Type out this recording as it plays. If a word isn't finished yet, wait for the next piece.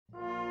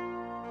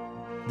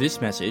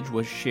This message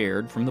was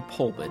shared from the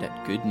pulpit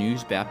at Good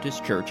News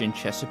Baptist Church in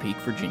Chesapeake,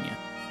 Virginia.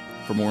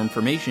 For more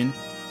information,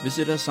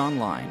 visit us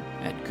online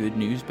at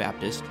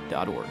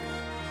goodnewsbaptist.org.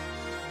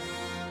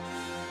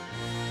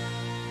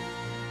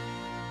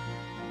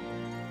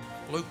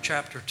 Luke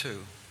chapter 2.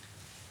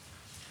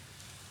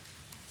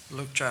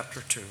 Luke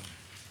chapter 2.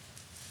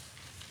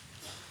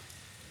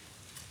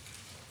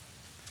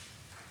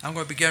 I'm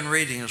going to begin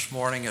reading this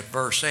morning at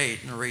verse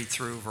 8 and read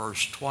through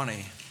verse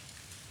 20.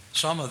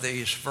 Some of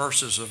these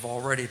verses have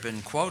already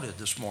been quoted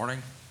this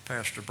morning.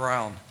 Pastor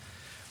Brown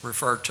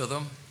referred to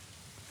them.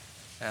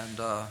 And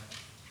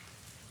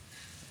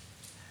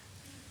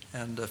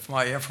if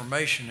my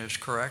information is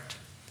correct,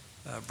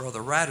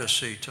 Brother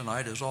Radissi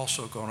tonight is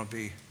also going to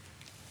be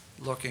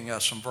looking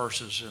at some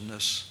verses in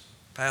this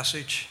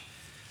passage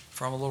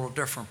from a little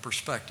different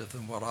perspective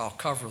than what I'll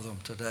cover them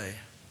today.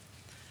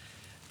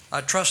 I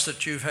trust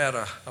that you've had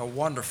a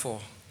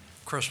wonderful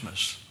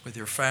Christmas with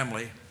your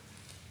family.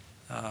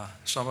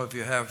 Some of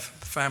you have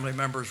family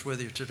members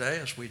with you today,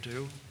 as we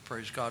do.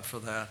 Praise God for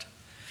that.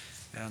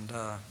 And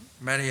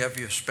many of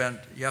you spent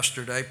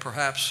yesterday,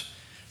 perhaps,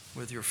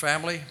 with your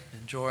family,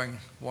 enjoying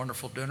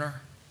wonderful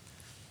dinner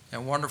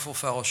and wonderful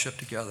fellowship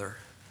together.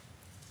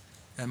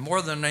 And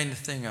more than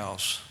anything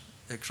else,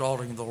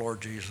 exalting the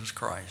Lord Jesus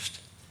Christ.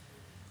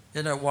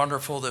 Isn't it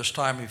wonderful this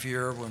time of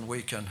year when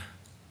we can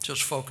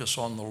just focus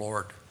on the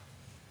Lord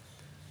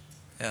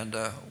and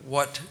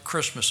what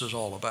Christmas is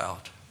all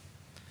about?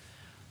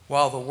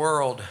 While the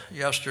world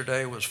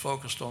yesterday was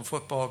focused on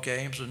football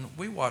games, and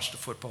we watched a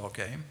football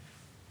game,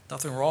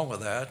 nothing wrong with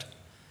that,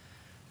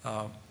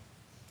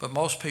 but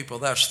most people,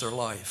 that's their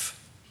life.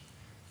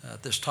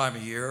 At this time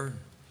of year,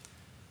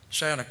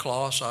 Santa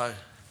Claus, I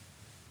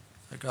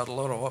got a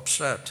little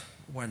upset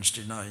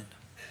Wednesday night.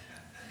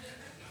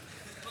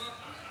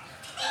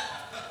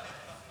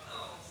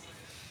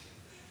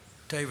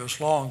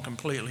 Davis Long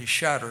completely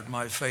shattered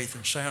my faith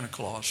in Santa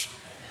Claus.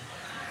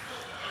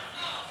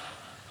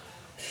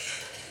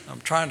 I'm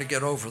trying to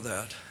get over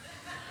that.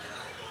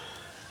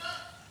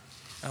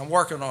 I'm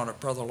working on it,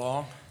 Brother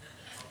Long.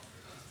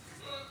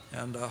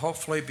 And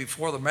hopefully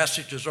before the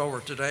message is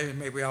over today,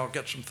 maybe I'll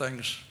get some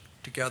things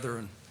together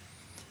and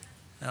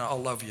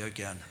I'll love you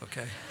again,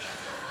 okay?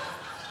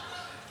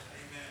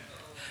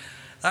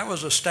 That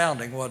was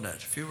astounding, wasn't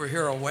it? If you were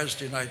here on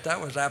Wednesday night, that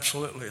was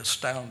absolutely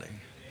astounding.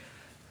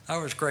 I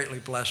was greatly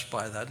blessed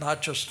by that.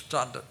 Not just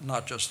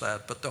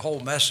that, but the whole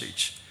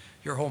message.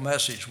 Your whole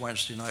message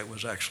Wednesday night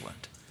was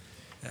excellent.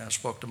 And it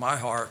spoke to my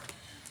heart.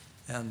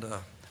 And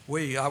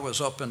I was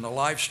up in the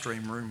live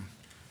stream room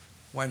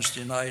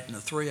Wednesday night, and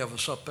the three of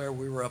us up there,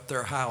 we were up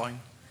there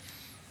howling.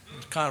 It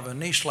was kind of a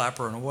knee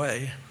slapper in a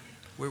way.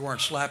 We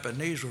weren't slapping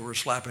knees, we were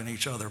slapping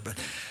each other, but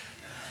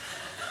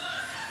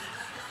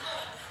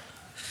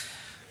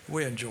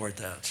we enjoyed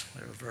that.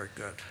 It was very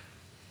good.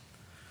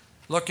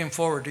 Looking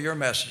forward to your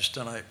message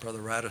tonight, Brother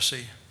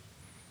Radissi.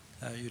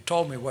 You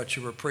told me what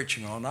you were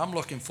preaching on. I'm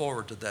looking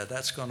forward to that.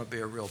 That's going to be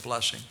a real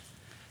blessing.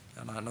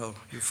 And I know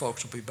you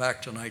folks will be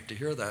back tonight to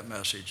hear that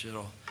message.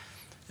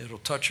 It'll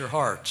touch your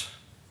hearts,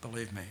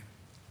 believe me.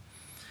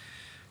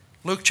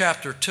 Luke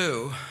chapter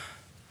 2,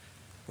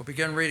 we'll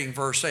begin reading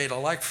verse 8. I'd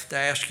like to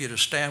ask you to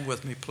stand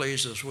with me,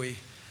 please, as we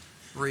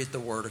read the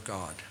Word of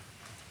God.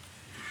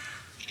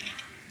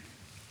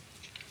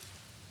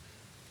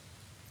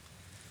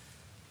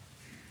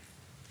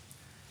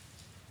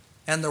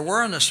 And there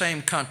were in the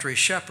same country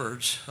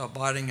shepherds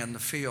abiding in the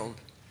field,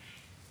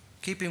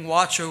 keeping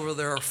watch over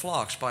their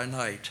flocks by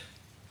night.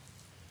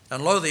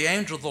 And lo, the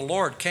angel of the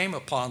Lord came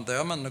upon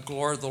them, and the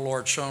glory of the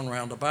Lord shone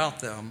round about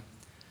them,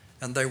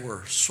 and they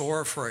were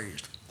sore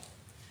afraid.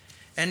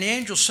 And the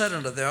angel said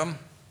unto them,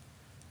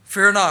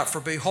 Fear not, for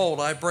behold,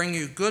 I bring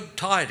you good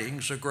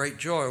tidings of great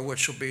joy, which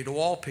shall be to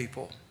all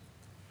people.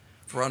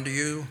 For unto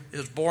you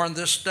is born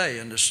this day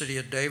in the city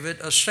of David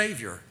a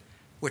Savior,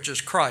 which is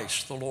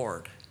Christ the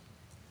Lord.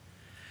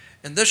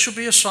 And this shall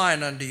be a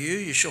sign unto you,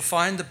 you shall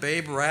find the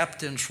babe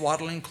wrapped in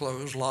swaddling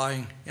clothes,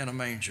 lying in a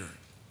manger.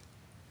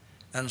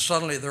 And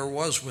suddenly there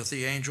was with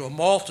the angel a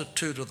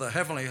multitude of the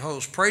heavenly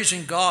host,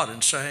 praising God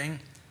and saying,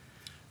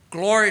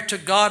 Glory to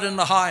God in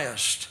the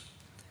highest,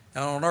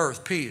 and on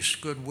earth peace,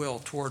 goodwill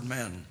toward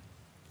men.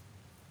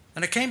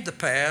 And it came to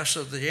pass,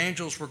 as the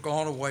angels were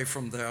gone away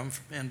from them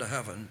into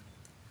heaven,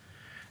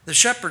 the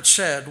shepherds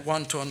said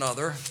one to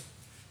another,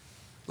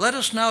 Let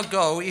us now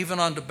go even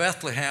unto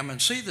Bethlehem,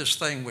 and see this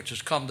thing which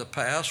is come to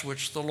pass,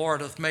 which the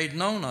Lord hath made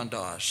known unto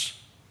us.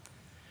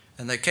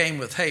 And they came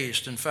with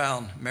haste, and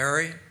found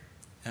Mary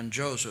and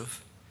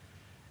Joseph,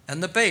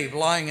 and the babe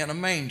lying in a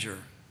manger.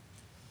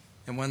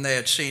 And when they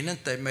had seen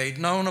it, they made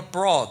known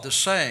abroad the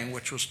saying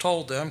which was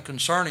told them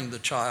concerning the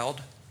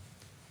child.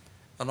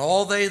 And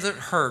all they that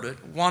heard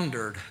it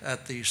wondered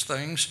at these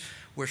things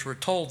which were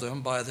told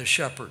them by the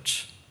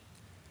shepherds.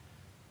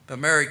 But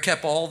Mary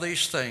kept all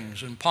these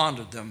things and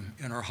pondered them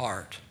in her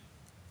heart.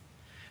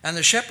 And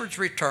the shepherds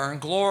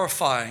returned,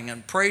 glorifying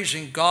and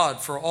praising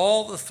God for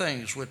all the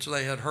things which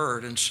they had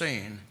heard and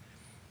seen,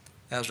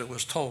 as it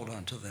was told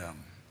unto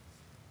them.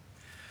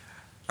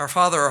 Our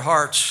Father, our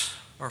hearts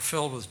are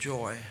filled with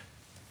joy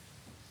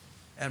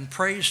and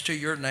praise to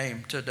your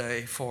name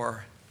today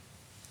for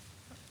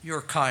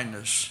your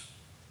kindness,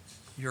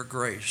 your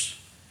grace,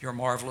 your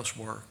marvelous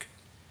work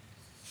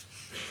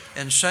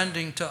in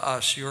sending to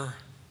us your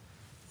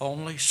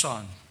only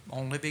Son,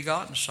 only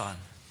begotten Son.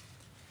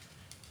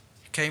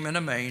 He came in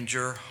a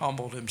manger,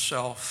 humbled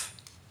himself,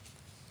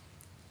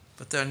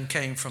 but then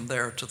came from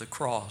there to the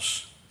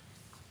cross,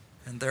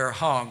 and there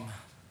hung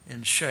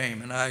in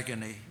shame and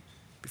agony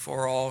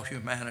before all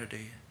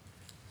humanity,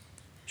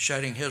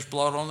 shedding his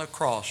blood on the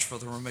cross for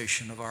the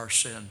remission of our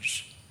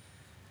sins.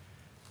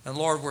 And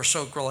Lord, we're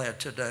so glad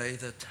today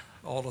that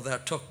all of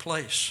that took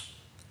place.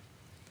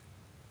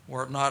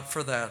 Were it not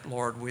for that,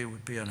 Lord, we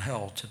would be in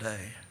hell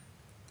today.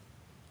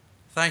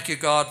 Thank you,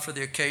 God, for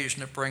the occasion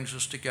that brings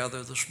us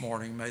together this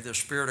morning. May the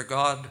Spirit of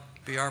God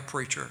be our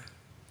preacher.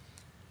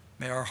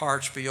 May our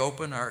hearts be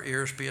open, our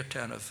ears be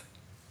attentive.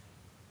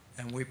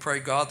 And we pray,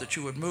 God, that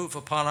you would move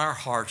upon our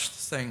hearts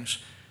the things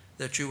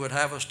that you would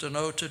have us to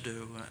know to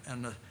do,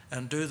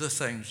 and do the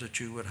things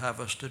that you would have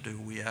us to do,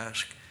 we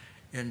ask.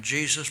 In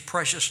Jesus'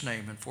 precious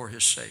name and for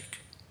his sake.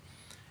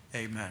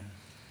 Amen.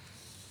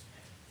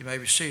 You may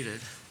be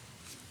seated.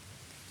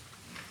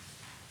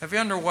 Have you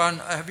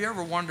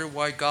ever wondered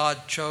why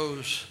God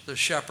chose the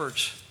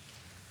shepherds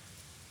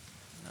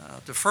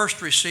to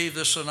first receive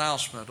this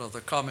announcement of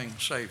the coming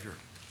Savior?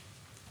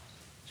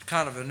 It's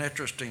kind of an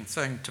interesting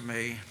thing to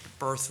me, the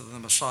birth of the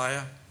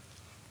Messiah.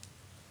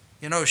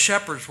 You know,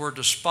 shepherds were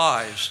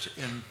despised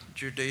in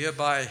Judea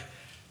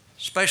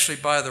especially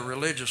by the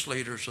religious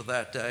leaders of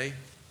that day.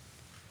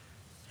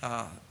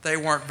 They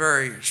weren't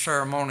very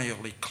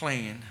ceremonially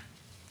clean,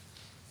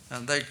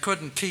 and they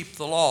couldn't keep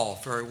the law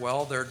very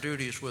well. Their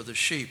duties with the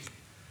sheep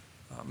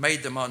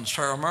made them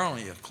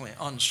unceremonially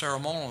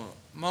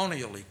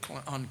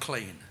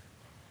unclean,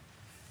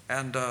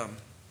 and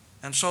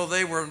so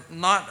they were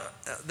not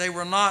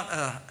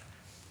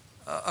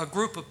a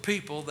group of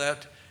people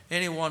that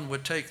anyone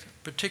would take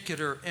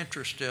particular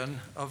interest in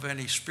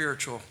any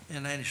spiritual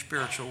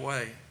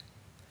way.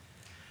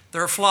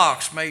 Their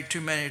flocks made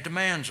too many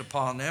demands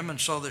upon them, and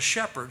so the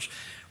shepherds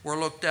were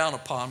looked down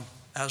upon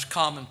as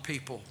common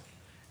people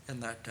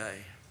in that day.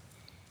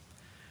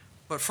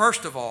 But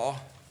first of all,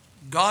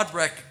 God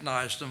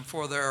recognized them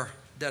for their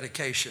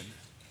dedication.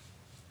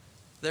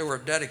 They were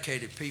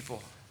dedicated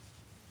people.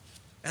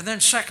 And then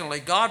secondly,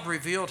 God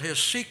revealed his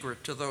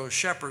secret to those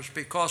shepherds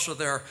because of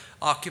their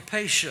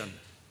occupation.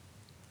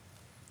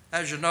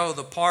 As you know,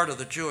 the part of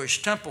the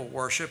Jewish temple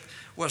worship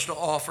was to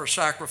offer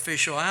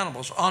sacrificial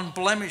animals,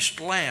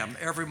 unblemished lamb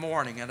every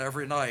morning and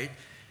every night.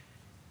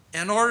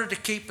 In order to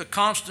keep the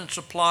constant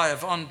supply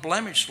of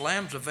unblemished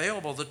lambs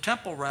available, the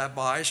temple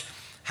rabbis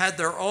had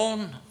their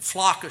own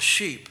flock of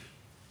sheep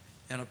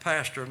in a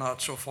pasture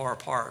not so far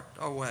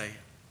away.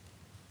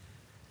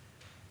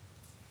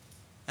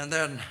 And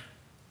then,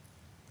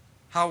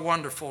 how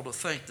wonderful to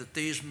think that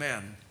these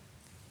men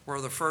were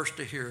the first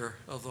to hear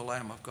of the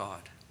Lamb of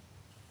God.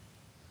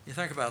 You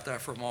think about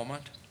that for a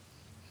moment.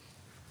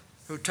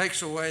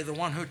 The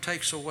one who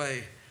takes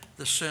away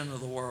the sin of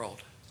the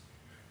world.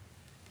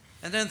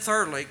 And then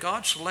thirdly,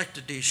 God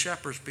selected these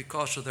shepherds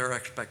because of their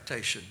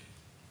expectation.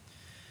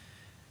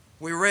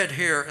 We read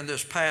here in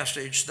this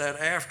passage that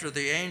after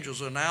the angels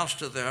announced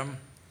to them,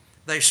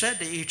 they said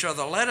to each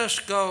other, "Let us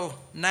go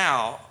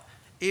now,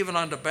 even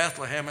unto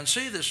Bethlehem, and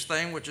see this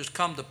thing which has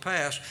come to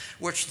pass,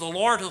 which the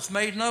Lord hath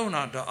made known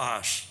unto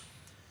us."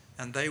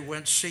 And they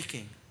went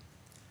seeking,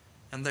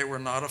 and they were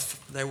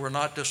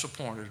not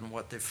disappointed in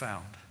what they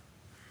found.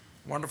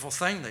 Wonderful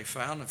thing they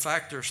found. In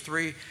fact, there's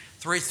three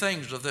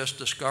things of this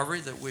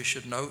discovery that we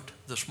should note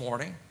this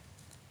morning.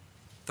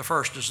 The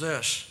first is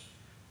this: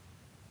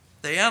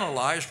 they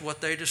analyzed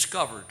what they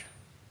discovered.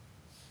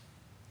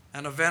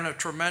 An event of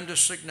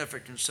tremendous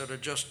significance that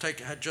had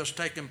just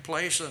taken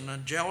place, an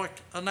angelic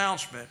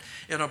announcement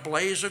in a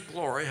blaze of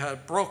glory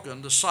had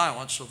broken the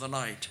silence of the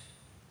night.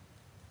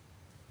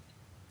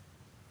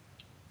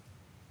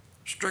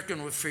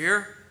 Stricken with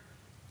fear,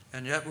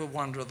 and yet with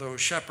wonder,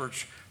 those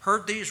shepherds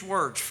heard these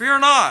words, "Fear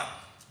not,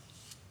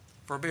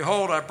 for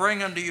behold, I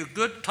bring unto you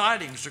good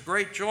tidings of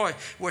great joy,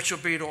 which shall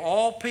be to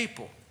all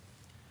people.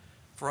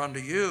 For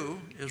unto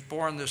you is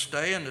born this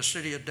day in the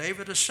city of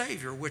David a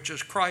Savior, which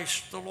is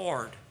Christ the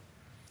Lord.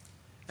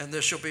 And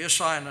this shall be a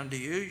sign unto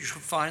you. You shall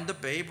find the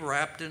babe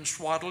wrapped in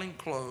swaddling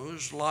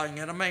clothes, lying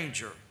in a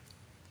manger."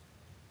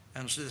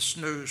 And this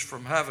news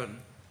from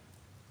heaven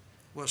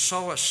was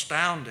so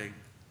astounding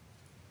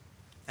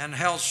and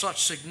held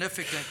such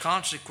significant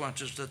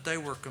consequences that they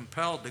were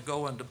compelled to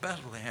go into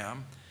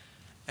Bethlehem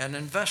and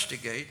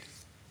investigate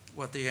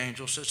what the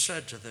angels had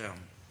said to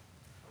them.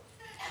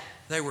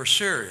 They were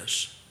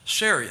serious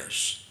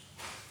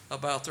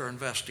about their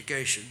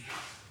investigation.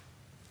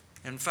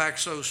 In fact,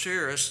 so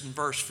serious, in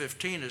verse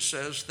 15 it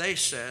says, they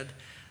said,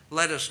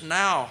 "Let us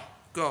now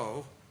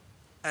go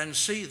and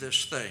see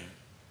this thing."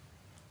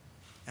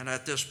 And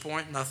at this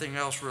point, nothing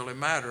else really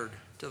mattered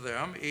to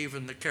them.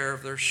 Even the care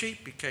of their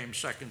sheep became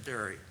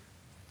secondary.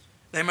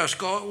 They must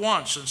go at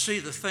once and see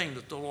the thing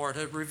that the Lord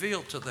had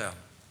revealed to them.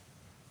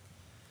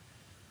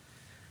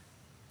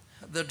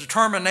 The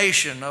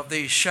determination of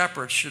these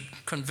shepherds should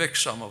convict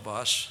some of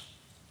us.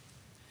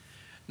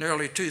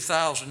 Nearly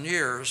 2,000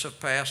 years have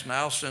passed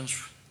now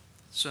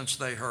since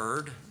they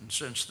heard and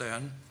since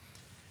then.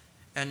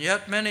 And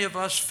yet many of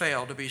us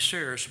fail to be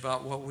serious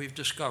about what we've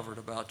discovered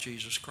about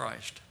Jesus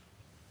Christ.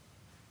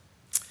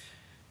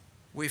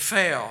 We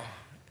fail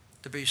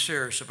to be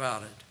serious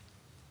about it.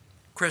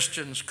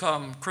 Christmas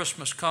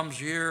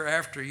comes year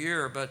after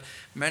year, but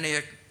many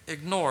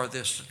ignore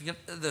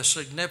the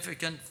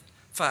significant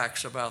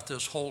facts about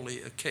this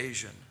holy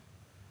occasion.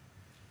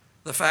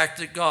 The fact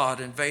that God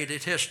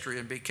invaded history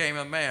and became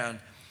a man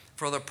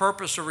for the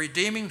purpose of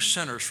redeeming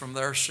sinners from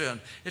their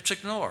sin, it's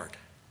ignored.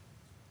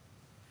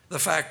 The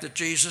fact that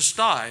Jesus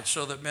died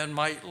so that men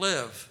might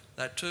live,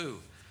 that too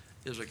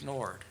is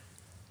ignored.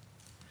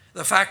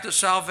 The fact that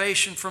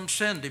salvation from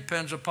sin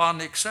depends upon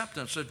the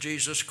acceptance of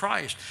Jesus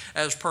Christ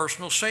as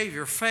personal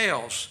Savior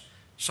fails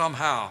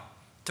somehow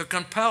to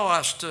compel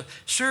us to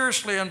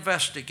seriously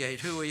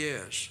investigate who He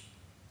is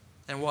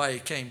and why He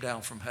came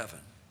down from heaven.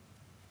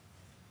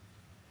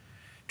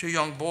 Two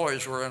young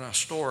boys were in a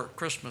store at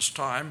Christmas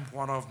time.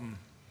 One of them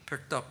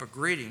picked up a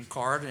greeting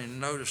card and he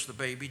noticed the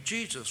baby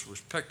Jesus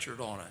was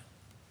pictured on it.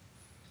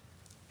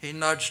 He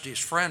nudged his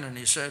friend and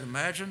he said,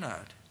 "Imagine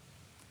that.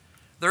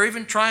 They're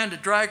even trying to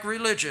drag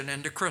religion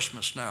into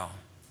Christmas now."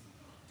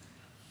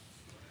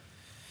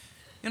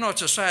 You know,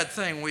 it's a sad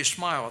thing. We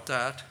smile at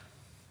that.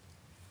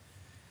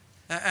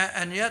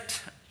 And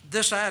yet,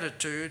 this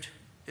attitude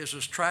is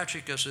as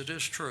tragic as it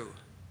is true.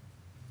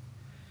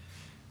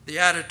 The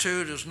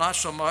attitude is not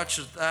so much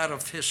as that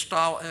of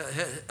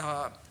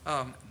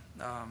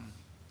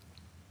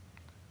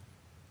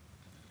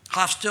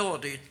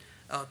hostility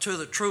to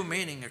the true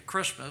meaning of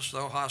Christmas,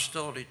 though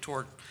hostility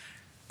toward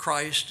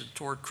Christ and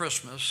toward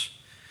Christmas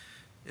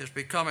is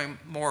becoming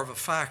more of a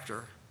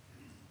factor.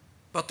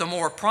 But the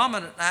more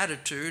prominent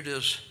attitude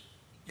is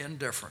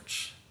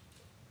indifference.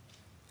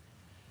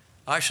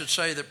 I should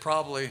say that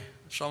probably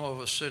some of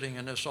us sitting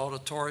in this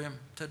auditorium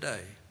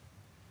today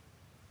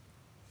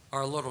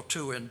are a little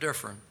too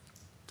indifferent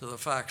to the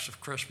facts of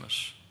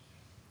Christmas.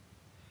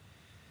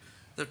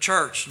 The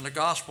church and the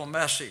gospel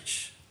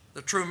message,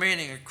 the true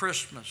meaning of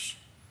Christmas,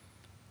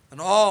 and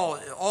all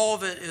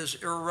of it is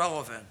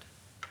irrelevant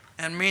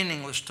and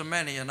meaningless to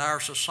many in our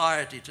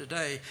society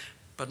today,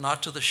 but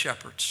not to the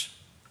shepherds.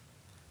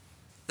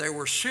 They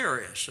were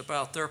serious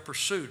about their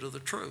pursuit of the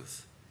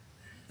truth.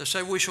 They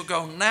say, "We shall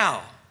go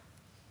now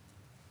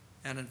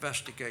and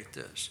investigate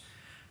this."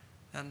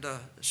 And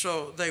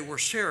so they were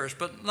serious,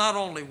 but not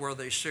only were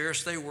they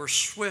serious, they were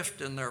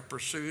swift in their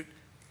pursuit.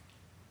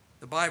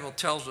 The Bible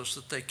tells us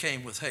that they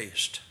came with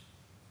haste.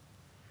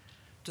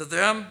 To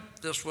them,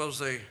 this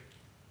was an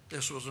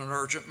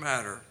urgent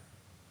matter,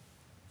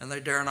 and they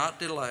dare not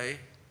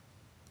delay.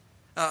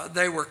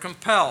 They were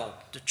compelled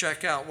to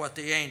check out what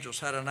the angels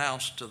had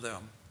announced to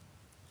them.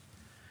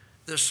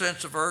 This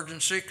sense of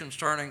urgency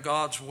concerning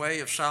God's way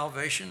of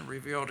salvation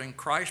revealed in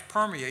Christ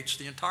permeates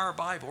the entire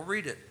Bible.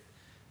 Read it,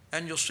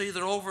 and you'll see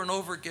that over and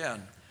over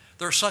again.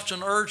 There's such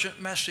an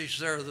urgent message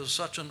there. There's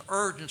such an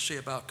urgency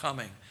about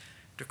coming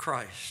to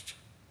Christ.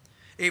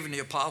 Even the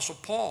Apostle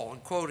Paul, in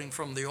quoting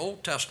from the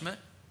Old Testament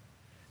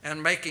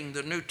and making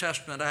the New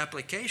Testament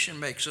application,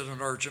 makes it an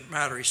urgent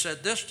matter. He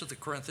said this to the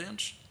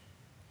Corinthians.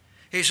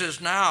 He says,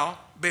 "Now,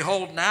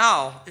 behold,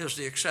 now is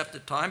the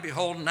accepted time.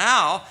 Behold,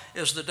 now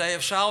is the day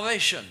of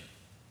salvation."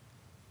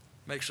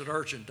 Makes it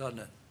urgent, doesn't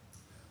it?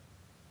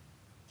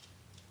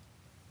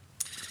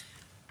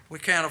 We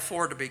can't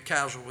afford to be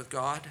casual with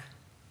God.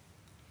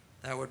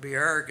 That would be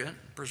arrogant,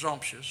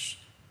 presumptuous.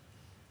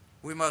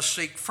 We must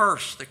seek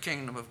first the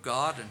kingdom of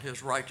God and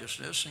His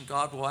righteousness, and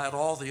God will add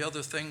all the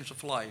other things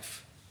of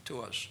life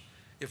to us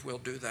if we'll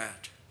do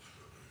that.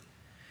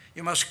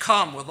 You must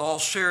come with all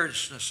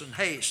seriousness and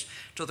haste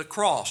to the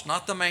cross,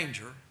 not the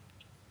manger,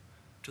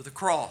 to the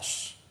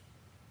cross.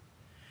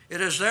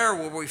 It is there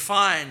where we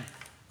find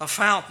a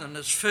fountain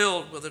that's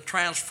filled with the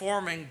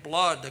transforming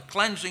blood, the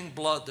cleansing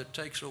blood that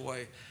takes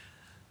away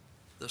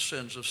the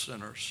sins of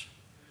sinners.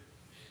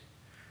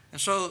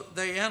 And so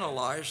they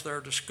analyzed their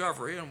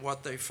discovery and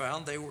what they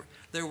found.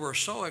 They were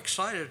so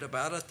excited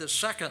about it that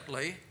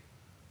secondly,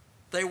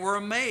 they were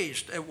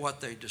amazed at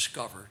what they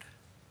discovered.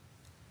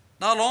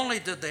 Not only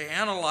did they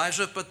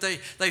analyze it, but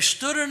they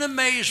stood in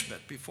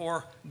amazement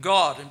before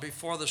God and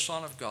before the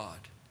Son of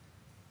God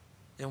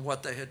in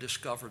what they had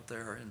discovered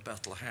there in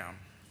Bethlehem.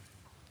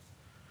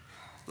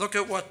 Look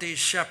at what these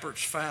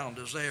shepherds found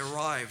as they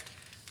arrived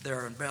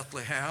there in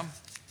Bethlehem.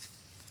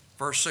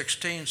 Verse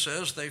 16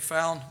 says they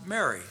found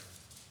Mary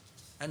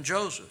and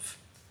Joseph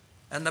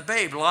and the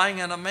babe lying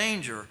in a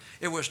manger.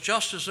 It was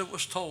just as it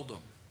was told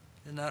them.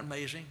 Isn't that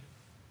amazing?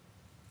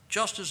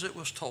 Just as it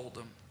was told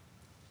them.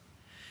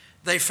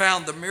 They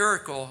found the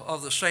miracle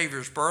of the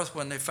Savior's birth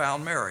when they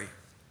found Mary.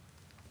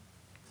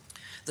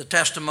 The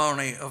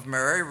testimony of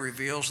Mary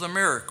reveals the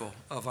miracle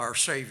of our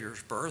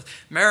Savior's birth.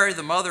 Mary,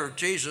 the mother of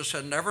Jesus,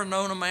 had never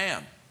known a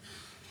man.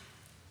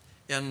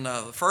 In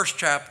the first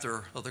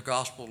chapter of the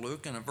Gospel of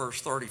Luke, and in verse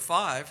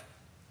 35,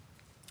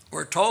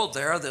 We're told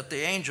there that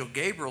the angel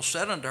Gabriel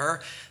said unto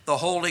her, the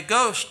Holy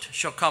Ghost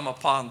shall come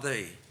upon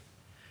thee,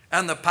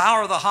 and the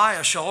power of the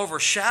highest shall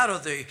overshadow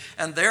thee,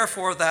 and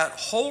therefore that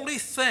holy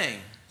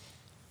thing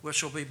which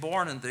shall be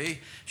born in thee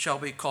shall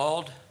be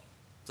called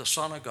the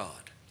Son of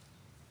God.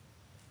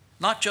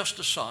 Not just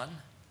a son,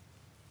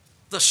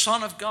 the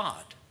Son of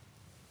God.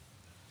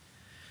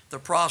 The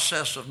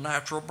process of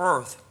natural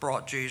birth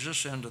brought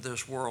Jesus into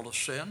this world of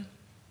sin,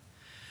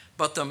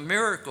 but the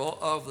miracle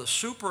of the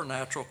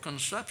supernatural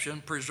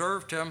conception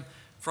preserved him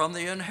from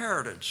the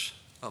inheritance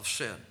of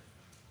sin.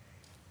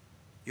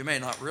 You may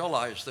not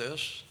realize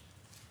this,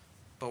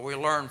 but we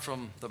learn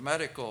from the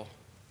medical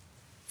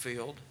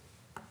field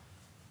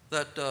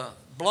that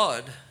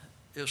blood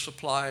is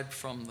supplied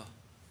from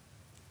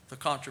the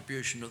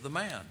contribution of the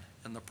man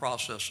in the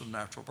process of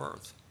natural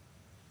birth.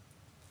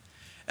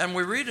 And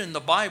we read in the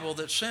Bible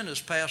that sin is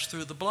passed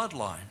through the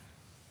bloodline.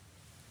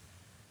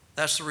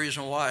 That's the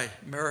reason why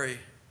Mary's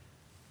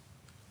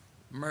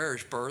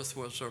birth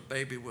was, her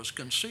baby was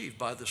conceived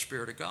by the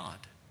Spirit of God.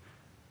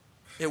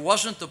 It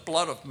wasn't the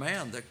blood of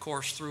man that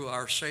coursed through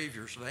our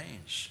Savior's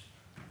veins.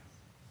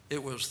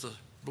 It was the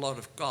blood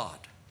of God,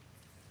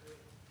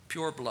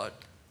 pure blood.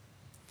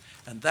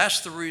 And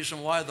that's the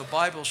reason why the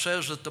Bible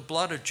says that the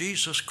blood of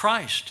Jesus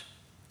Christ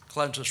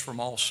cleanses from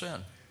all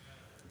sin.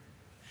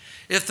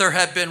 If there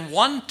had been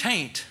one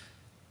taint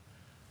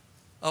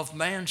of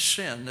man's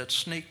sin that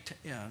sneaked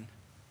in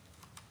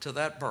to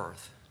that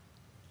birth,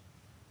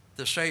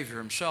 the Savior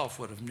himself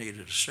would have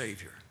needed a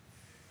Savior.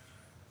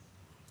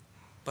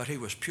 But he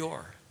was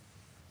pure.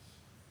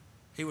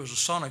 He was the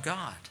Son of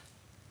God.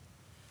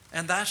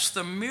 And that's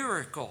the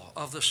miracle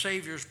of the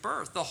Savior's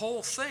birth. The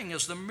whole thing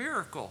is the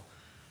miracle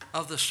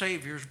of the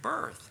Savior's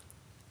birth.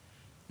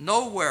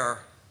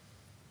 Nowhere,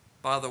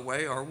 by the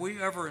way, are we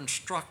ever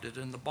instructed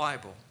in the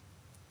Bible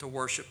to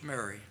worship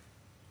Mary.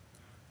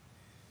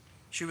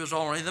 She was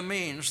only the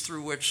means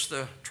through which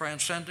the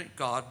transcendent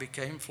God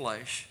became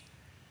flesh.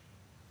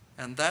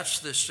 And that's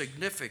the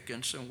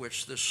significance in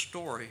which this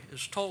story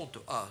is told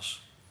to us.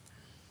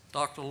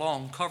 Dr.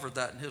 Long covered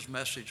that in his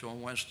message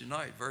on Wednesday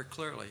night very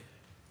clearly.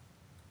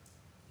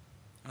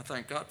 I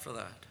thank God for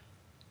that.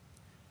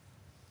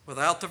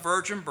 Without the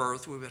virgin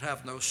birth, we would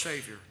have no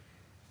Savior.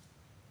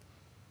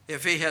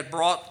 If he had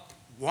brought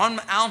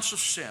 1 ounce of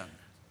sin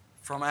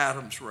from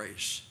Adam's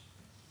race,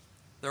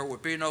 there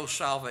would be no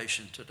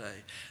salvation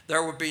today.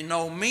 There would be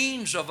no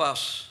means of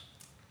us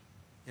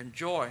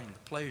enjoying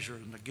the pleasure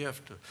and the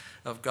gift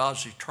of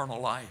God's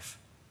eternal life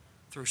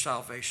through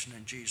salvation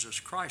in Jesus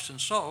Christ. And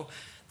so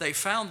they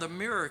found the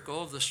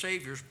miracle of the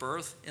Savior's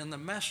birth in the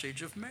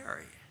message of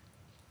Mary.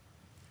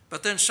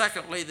 But then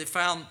secondly, they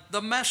found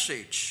the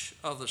message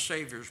of the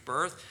Savior's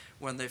birth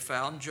when they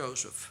found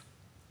Joseph.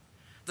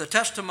 The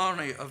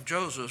testimony of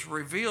Joseph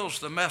reveals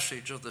the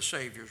message of the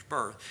Savior's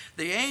birth.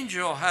 The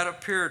angel had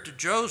appeared to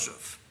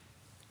Joseph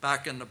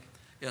back in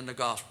the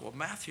Gospel of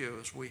Matthew,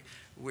 as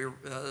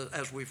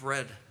we've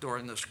read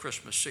during this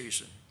Christmas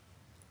season.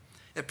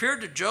 It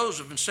appeared to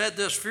Joseph and said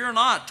this, "Fear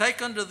not,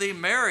 take unto thee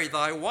Mary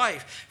thy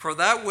wife, for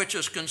that which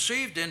is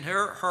conceived in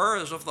her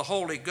is of the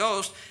Holy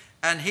Ghost,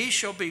 and he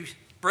shall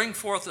bring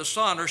forth a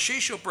son, or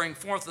she shall bring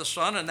forth a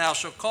son, and thou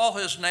shalt call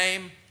his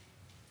name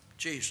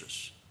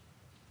Jesus.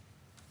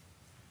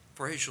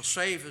 For he shall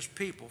save his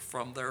people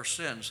from their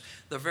sins."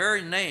 The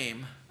very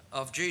name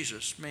of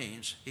Jesus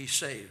means he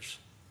saves.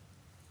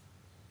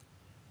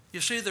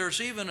 You see, there's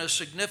even a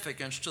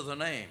significance to the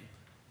name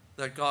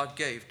that God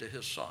gave to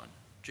his son,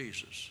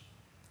 Jesus.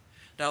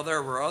 Now,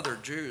 there were other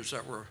Jews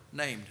that were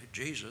named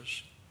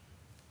Jesus.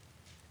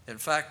 In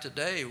fact,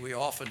 today we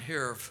often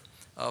hear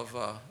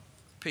of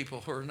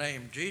people who are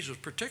named Jesus,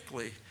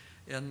 particularly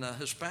in the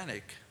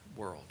Hispanic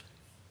world.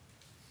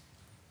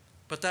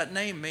 But that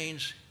name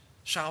means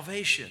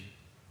salvation.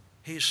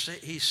 He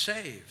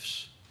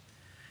saves.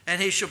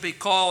 And his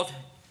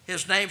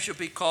name shall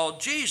be called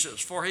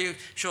Jesus, for he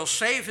shall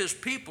save his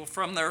people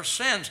from their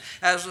sins.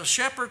 As the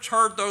shepherds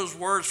heard those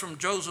words from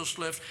Joseph's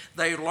lips,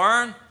 they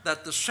learned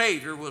that the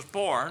Savior was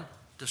born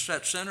to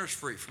set sinners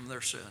free from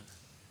their sin.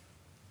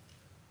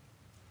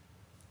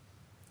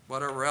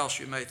 Whatever else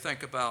you may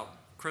think about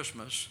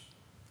Christmas,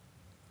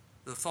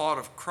 the thought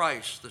of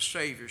Christ, the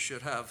Savior,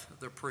 should have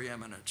the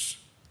preeminence.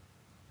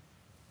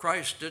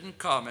 Christ didn't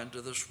come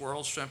into this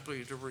world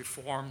simply to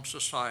reform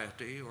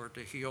society or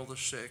to heal the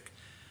sick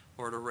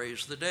or to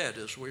raise the dead,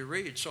 as we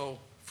read so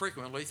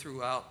frequently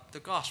throughout the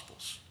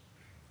Gospels.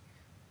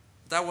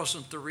 That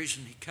wasn't the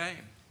reason he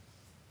came.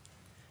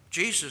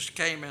 Jesus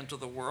came into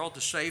the world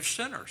to save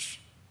sinners,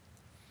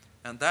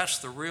 and that's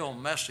the real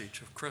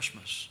message of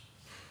Christmas.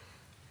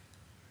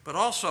 But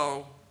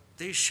also,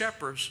 these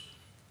shepherds,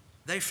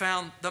 they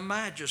found the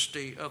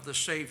majesty of the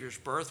Savior's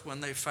birth when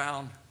they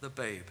found the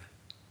babe.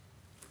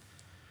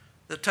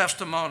 The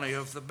testimony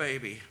of the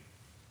baby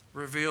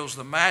reveals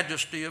the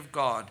majesty of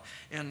God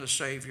in the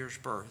Savior's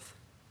birth.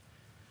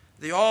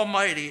 The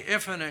almighty,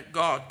 infinite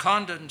God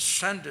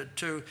condescended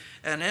to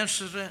an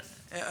innocent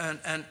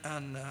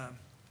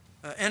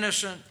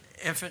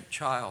infant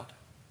child.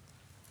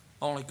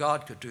 Only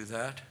God could do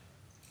that.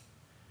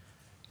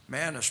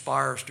 Man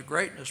aspires to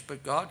greatness,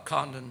 but God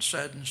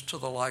condescends to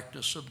the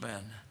likeness of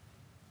men.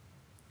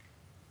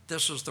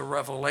 This is the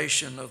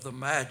revelation of the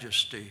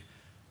majesty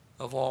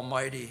of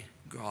Almighty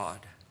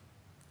God.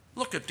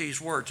 Look at these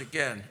words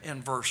again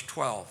in verse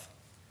 12.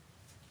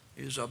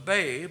 Is a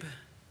babe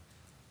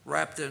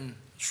wrapped in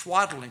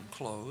swaddling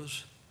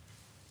clothes,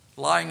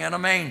 lying in a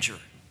manger.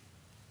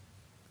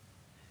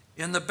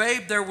 In the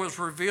babe there was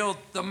revealed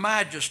the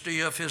majesty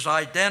of his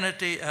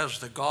identity as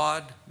the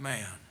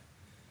God-man.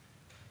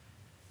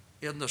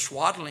 In the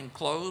swaddling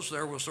clothes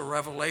there was the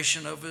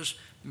revelation of his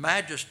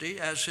majesty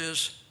as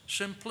his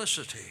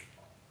simplicity.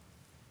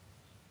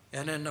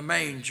 And in the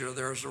manger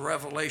there is the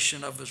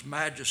revelation of his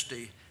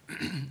majesty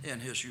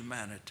in his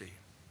humanity.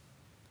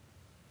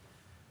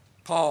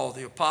 Paul,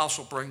 the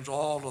apostle, brings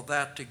all of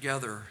that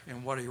together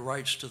in what he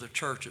writes to the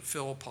church at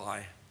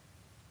Philippi.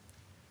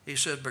 He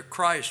said, but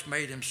Christ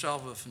made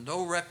himself of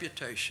no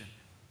reputation.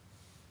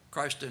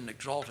 Christ didn't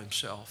exalt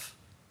himself.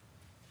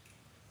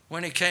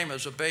 When he came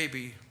as a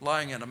baby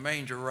lying in a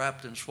manger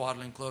wrapped in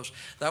swaddling clothes,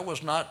 that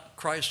was not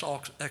Christ's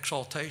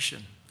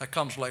exaltation. That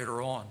comes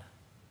later on.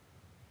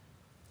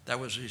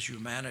 That was his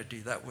humanity.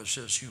 That was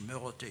his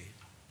humility.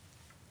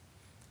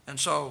 And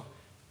so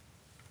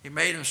he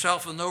made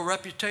himself of no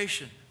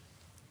reputation,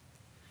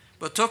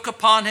 but took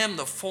upon him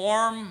the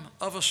form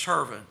of a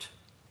servant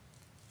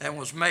and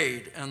was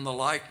made in the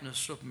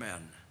likeness of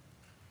men.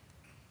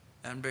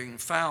 And being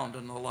found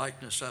in the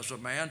likeness as a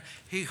man,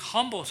 he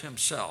humbled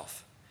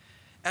himself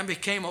and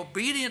became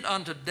obedient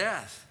unto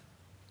death,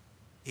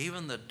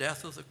 even the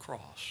death of the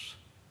cross.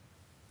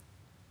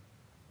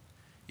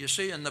 You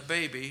see, in the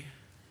baby,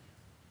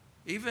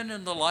 even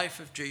in the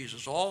life of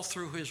Jesus, all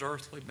through his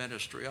earthly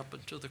ministry up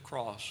until the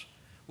cross,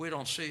 we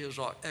don't see his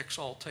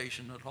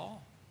exaltation at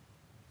all.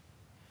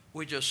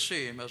 We just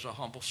see him as a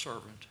humble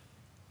servant.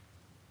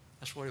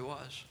 That's what he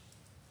was,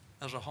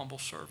 as a humble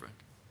servant.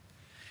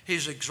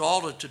 He's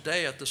exalted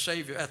today at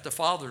the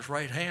Father's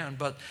right hand,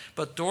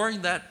 but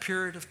during that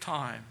period of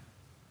time,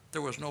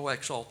 there was no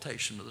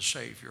exaltation of the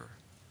Savior,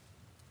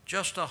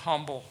 just a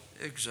humble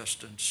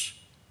existence.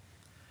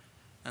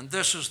 And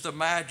this is the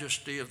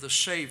majesty of the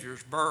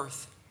Savior's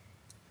birth.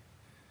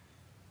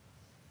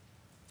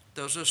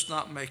 Does this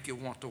not make you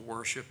want to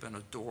worship and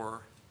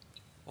adore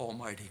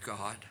Almighty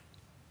God?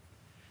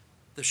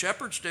 The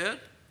shepherds did.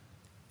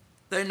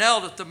 They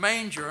knelt at the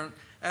manger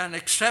and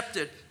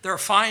accepted their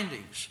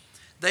findings.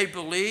 They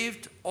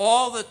believed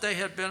all that they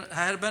had been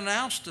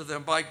announced to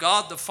them by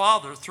God the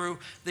Father through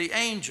the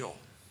angel.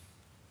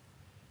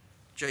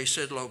 J.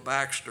 Sidlow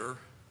Baxter,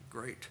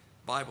 great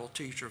Bible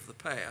teacher of the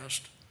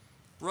past,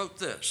 wrote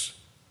this.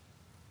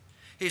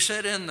 He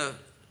said, in the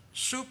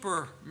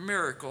super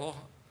miracle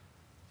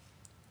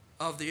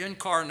of the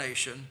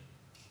incarnation,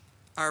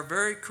 our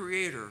very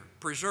creator,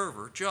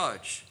 preserver,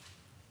 judge,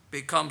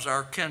 becomes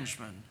our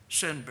kinsman,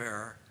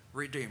 sin-bearer,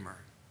 redeemer.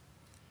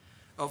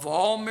 Of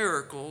all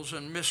miracles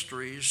and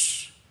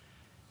mysteries,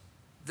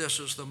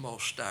 this is the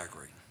most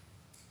staggering.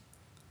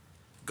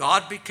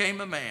 God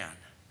became a man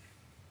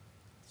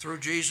through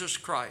Jesus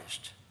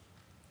Christ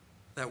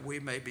that we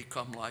may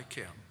become like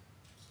him.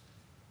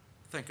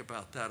 Think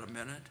about that a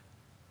minute.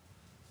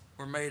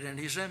 We're made in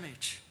his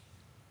image.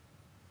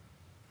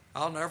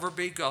 I'll never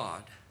be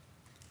God,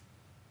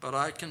 but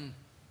I can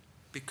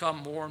become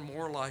more and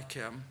more like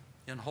him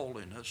in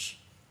holiness.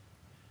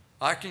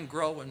 I can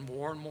grow in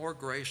more and more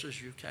grace as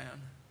you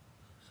can.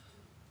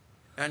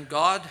 And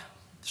God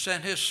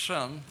sent his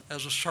Son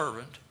as a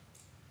servant,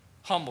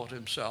 humbled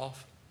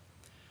himself,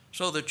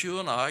 so that you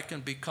and I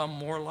can become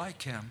more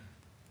like him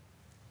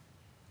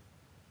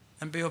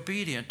and be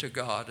obedient to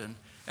God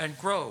and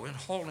grow in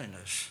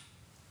holiness.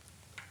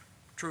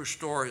 True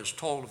story is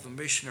told of the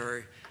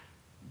missionary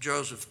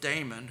Joseph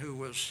Damon, who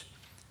was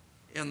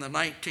in the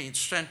 19th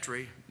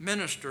century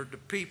ministered to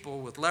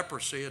people with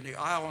leprosy in the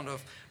island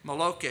of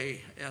Molokai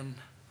in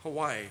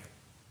Hawaii.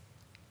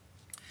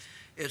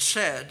 It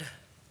said,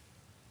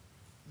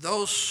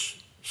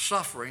 those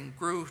suffering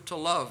grew to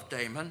love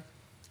Damon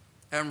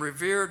and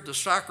revered the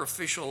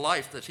sacrificial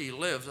life that he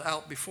lived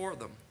out before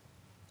them.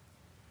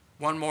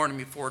 One morning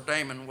before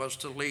Damon was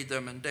to lead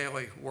them in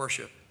daily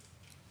worship,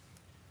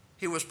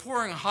 he was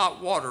pouring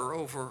hot water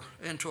over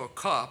into a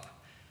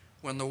cup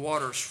when the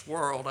water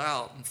swirled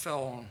out and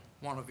fell on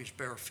one of his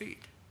bare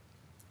feet.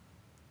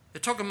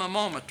 It took him a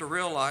moment to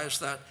realize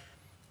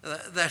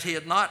that he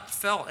had not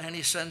felt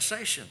any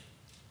sensation.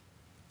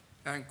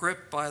 And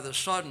gripped by the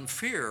sudden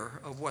fear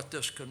of what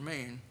this could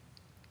mean,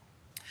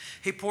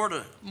 he poured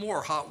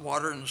more hot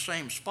water in the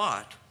same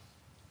spot.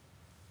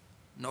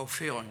 No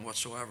feeling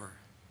whatsoever.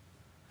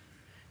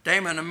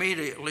 Damon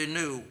immediately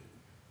knew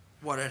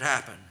what had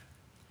happened.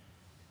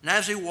 And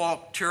as he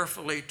walked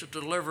tearfully to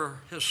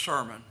deliver his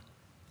sermon,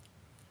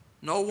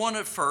 no one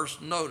at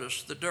first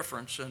noticed the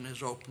difference in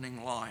his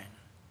opening line.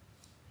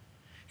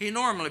 He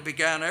normally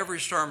began every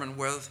sermon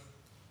with,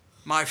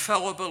 "My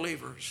fellow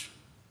believers."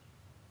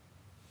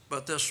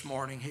 But this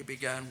morning he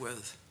began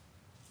with,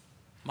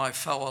 "My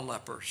fellow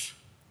lepers."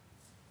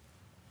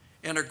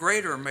 In a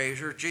greater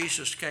measure,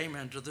 Jesus came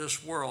into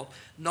this world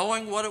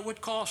knowing what it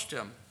would cost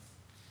him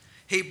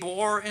He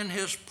bore in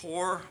his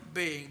poor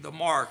being the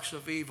marks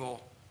of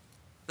evil,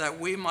 that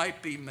we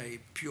might be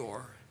made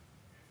pure.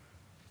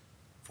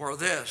 For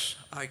this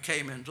I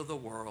came into the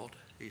world,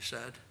 he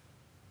said.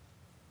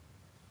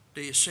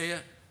 Do you see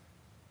it?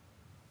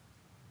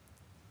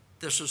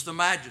 This is the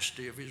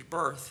majesty of his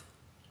birth,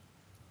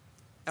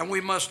 and we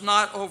must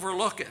not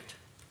overlook it.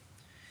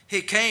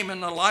 He came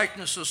in the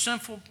likeness of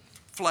sinful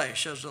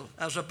flesh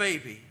as a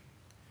baby,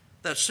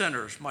 that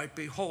sinners might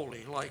be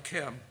holy like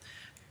him.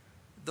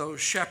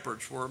 Those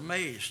shepherds were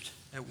amazed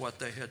at what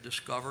they had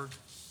discovered.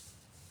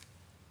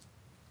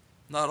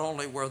 Not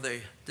only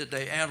did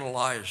they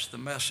analyze the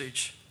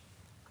message,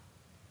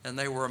 and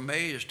they were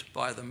amazed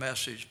by the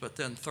message, but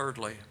then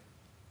thirdly,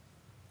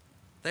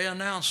 they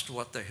announced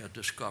what they had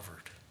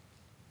discovered.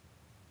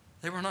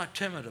 They were not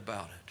timid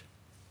about it.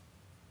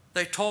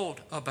 They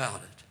told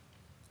about it.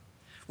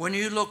 When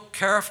you look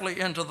carefully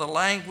into the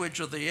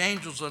language of the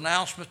angel's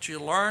announcement, you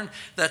learn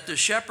that the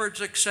shepherds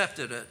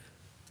accepted it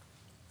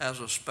as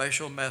a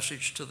special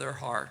message to their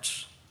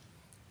hearts.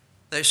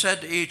 They said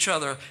to each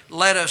other,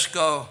 "Let us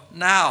go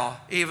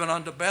now, even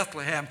unto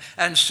Bethlehem,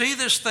 and see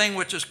this thing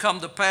which has come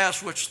to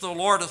pass, which the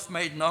Lord hath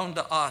made known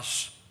to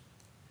us."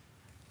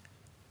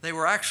 They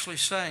were actually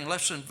saying,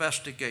 let's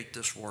investigate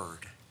this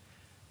word,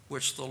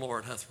 which the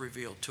Lord hath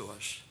revealed to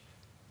us.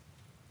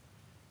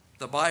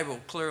 The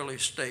Bible clearly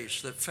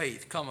states that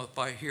faith cometh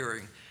by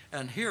hearing,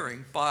 and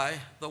hearing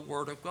by the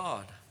word of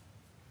God.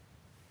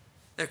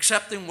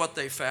 Accepting what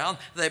they found,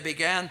 they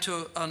began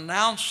to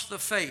announce the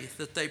faith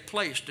that they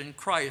placed in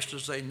Christ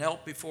as they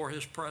knelt before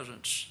his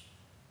presence.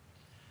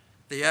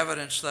 The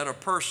evidence that a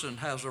person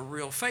has a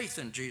real faith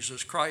in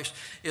Jesus Christ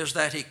is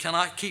that he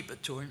cannot keep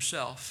it to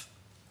himself.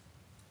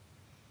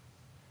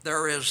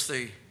 There is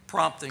the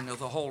prompting of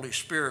the Holy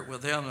Spirit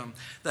within them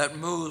that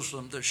moves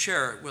them to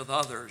share it with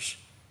others.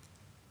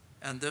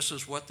 And this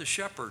is what the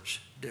shepherds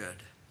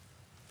did.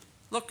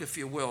 Look, if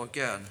you will,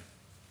 again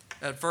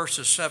at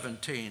verses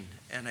 17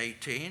 and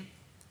 18.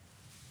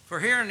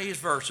 For here in these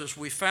verses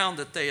we found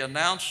that they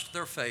announced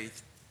their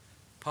faith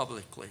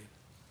publicly.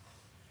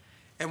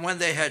 And when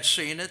they had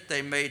seen it,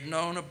 they made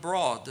known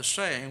abroad the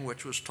saying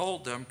which was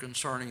told them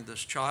concerning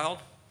this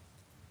child.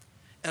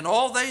 And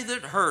all they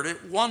that heard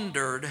it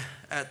wondered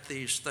at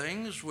these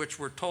things which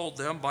were told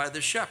them by the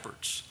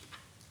shepherds.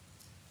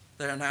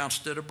 They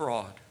announced it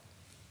abroad.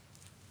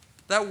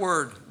 That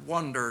word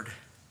wondered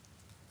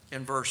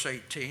in verse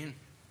 18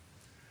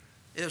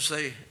 is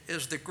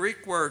the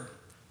Greek word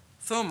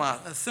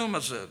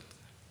thumazid.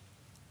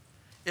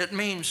 It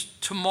means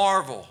to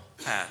marvel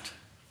at.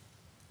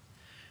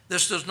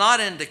 This does not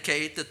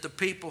indicate that the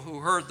people who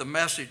heard the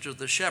message of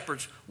the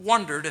shepherds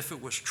wondered if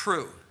it was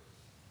true.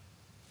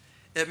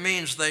 It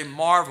means they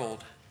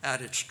marveled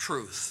at its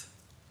truth.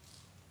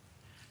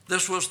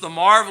 This was the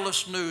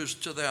marvelous news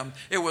to them.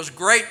 It was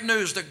great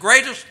news, the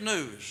greatest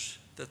news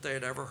that they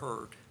had ever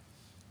heard.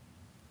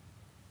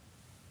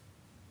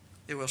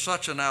 It was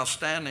such an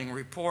outstanding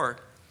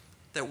report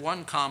that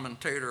one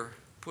commentator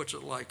puts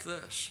it like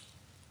this: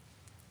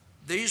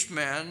 these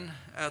men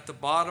at the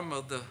bottom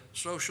of the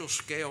social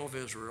scale of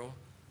Israel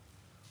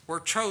were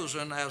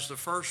chosen as the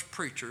first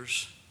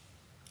preachers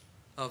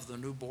of the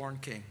newborn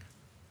king.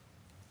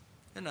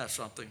 Isn't that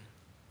something?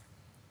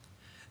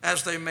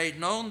 As they made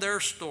known their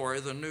story,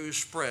 the news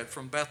spread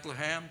from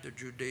Bethlehem to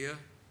Judea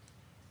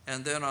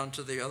and then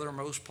unto the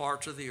othermost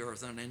parts of the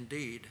earth. And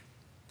indeed,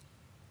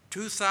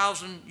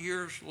 2,000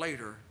 years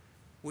later,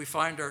 we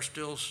find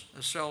ourselves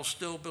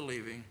still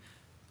believing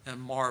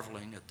and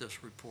marveling at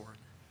this report.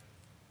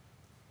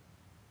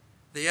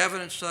 The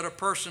evidence that a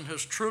person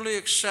has truly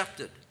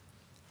accepted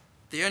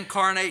the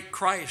incarnate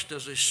Christ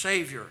as his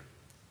Savior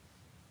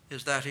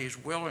is that he's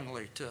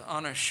willingly to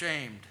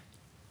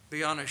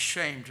be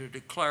unashamed to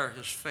declare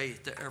his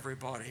faith to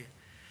everybody.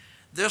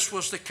 This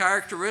was the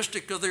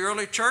characteristic of the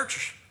early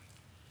church,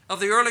 of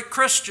the early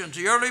Christians,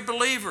 the early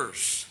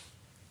believers,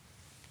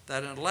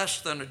 that in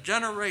less than a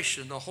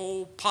generation, the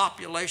whole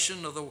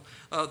population of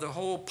the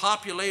whole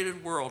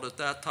populated world at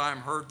that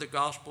time heard the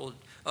gospel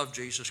of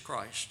Jesus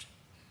Christ.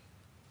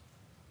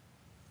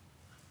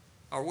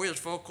 Are we as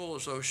vocal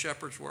as those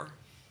shepherds were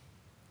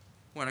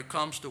when it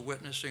comes to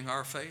witnessing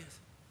our faith?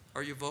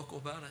 Are you vocal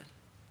about it?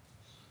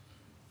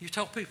 You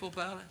tell people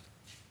about it.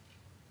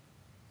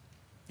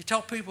 You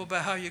tell people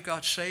about how you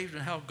got saved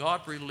and how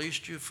God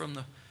released you from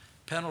the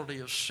penalty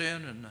of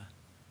sin and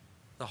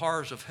the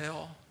horrors of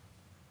hell.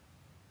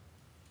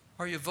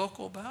 Are you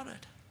vocal about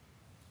it?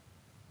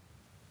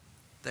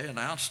 They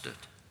announced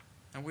it,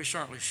 and we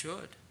certainly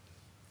should.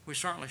 We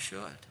certainly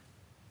should.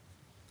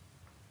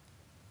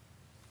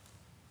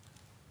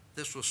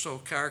 This was so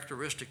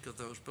characteristic of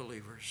those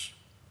believers.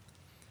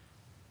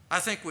 I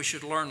think we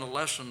should learn the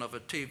lesson of a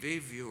TV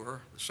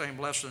viewer, the same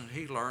lesson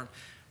he learned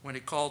when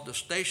he called the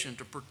station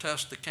to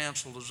protest the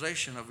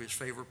cancellation of his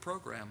favorite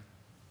program.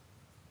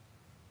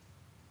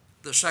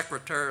 The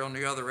secretary on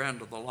the other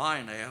end of the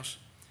line asked,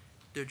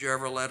 "Did you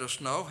ever let us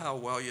know how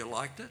well you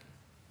liked it?"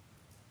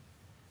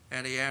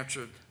 And he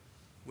answered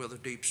with a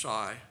deep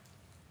sigh.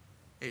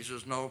 He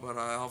says, "No, but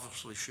I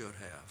obviously should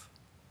have."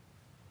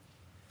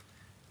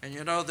 And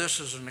you know, this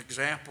is an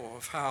example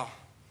of how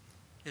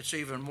it's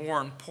even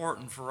more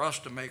important for us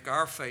to make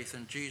our faith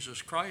in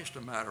Jesus Christ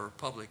a matter of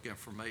public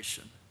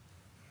information.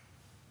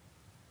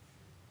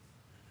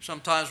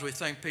 Sometimes we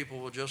think people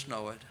will just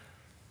know it,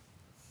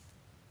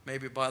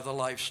 maybe by the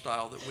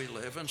lifestyle that we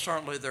live, and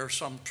certainly there's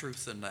some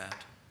truth in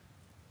that.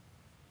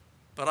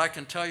 But I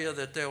can tell you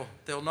that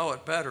they'll know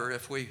it better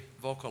if we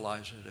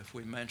vocalize it, if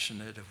we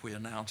mention it, if we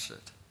announce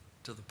it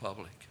to the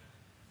public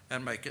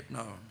and make it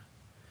known.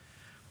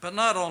 But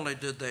not only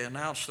did they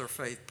announce their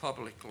faith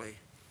publicly,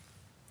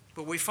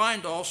 but we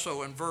find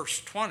also in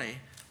verse 20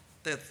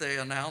 that they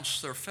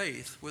announced their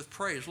faith with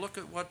praise. Look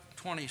at what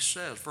 20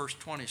 says, verse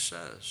 20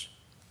 says.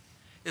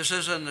 It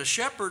says, "And the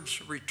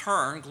shepherds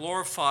returned,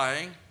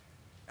 glorifying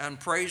and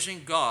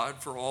praising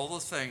God for all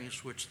the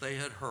things which they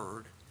had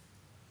heard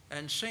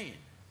and seen."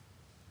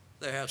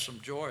 They had some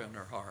joy in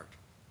their heart.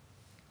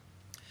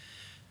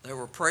 They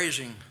were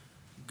praising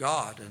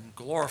God and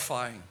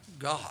glorifying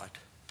God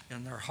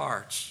in their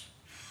hearts.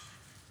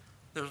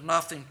 There's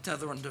nothing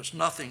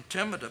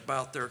timid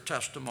about their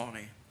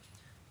testimony.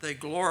 They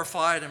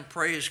glorified and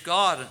praised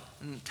God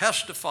and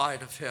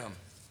testified of Him.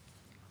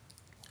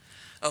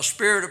 A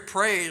spirit of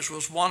praise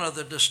was one of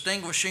the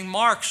distinguishing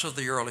marks of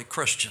the early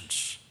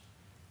Christians.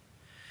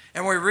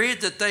 And we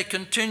read that they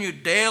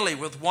continued daily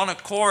with one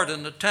accord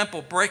in the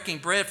temple, breaking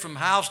bread from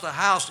house to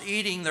house,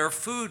 eating their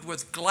food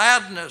with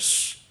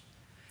gladness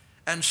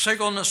and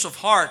singleness of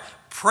heart,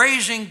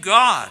 praising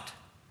God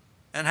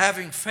and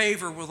having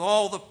favor with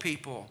all the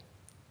people.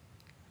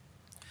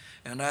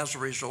 And as a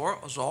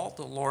result,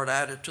 the Lord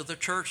added to the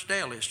church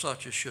daily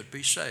such as should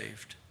be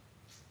saved.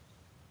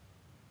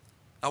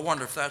 I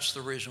wonder if that's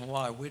the reason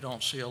why we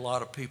don't see a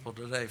lot of people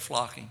today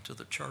flocking to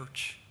the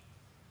church.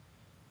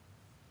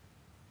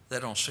 They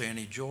don't see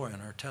any joy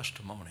in our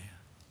testimony.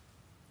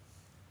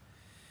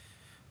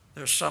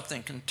 There's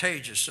something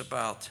contagious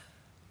about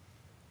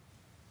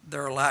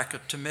their lack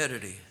of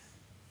timidity.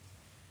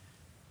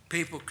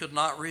 People could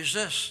not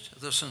resist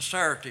the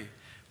sincerity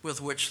with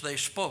which they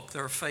spoke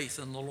their faith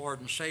in the Lord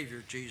and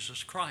Savior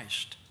Jesus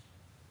Christ.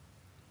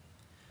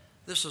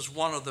 This is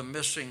one of the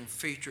missing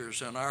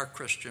features in our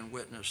Christian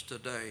witness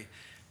today.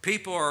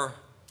 People are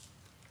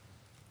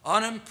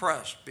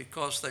unimpressed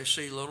because they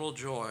see little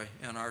joy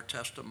in our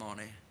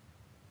testimony.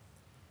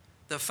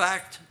 The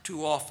fact,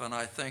 too often,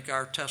 I think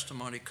our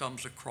testimony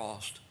comes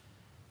across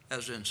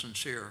as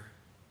insincere.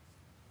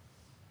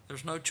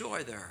 There's no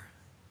joy there.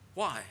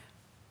 Why?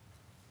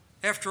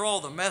 After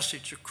all, the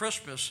message of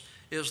Christmas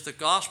is the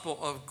gospel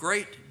of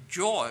great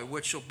joy,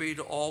 which shall be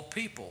to all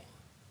people.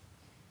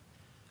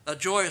 A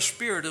joyous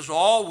spirit is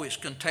always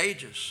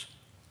contagious.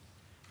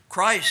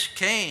 Christ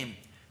came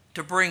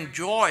to bring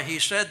joy. He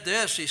said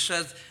this, He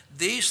said,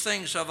 "These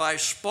things have I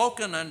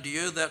spoken unto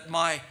you, that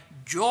my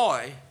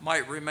joy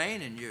might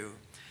remain in you,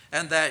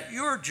 and that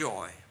your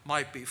joy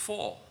might be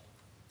full."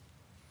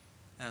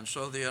 And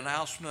so the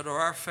announcement of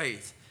our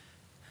faith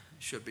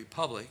should be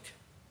public,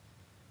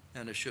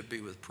 and it should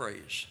be with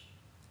praise.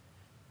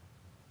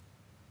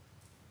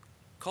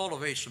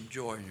 Cultivate some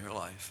joy in your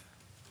life.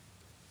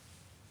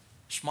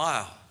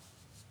 Smile.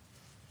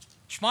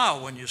 Smile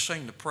when you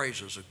sing the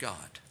praises of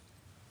God.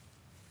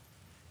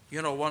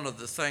 You know, one of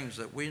the things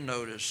that we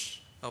notice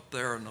up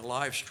there in the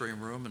live stream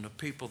room and the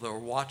people that are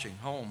watching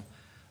home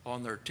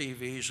on their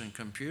TVs and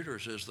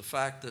computers is the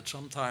fact that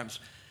sometimes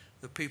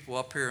the people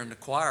up here in the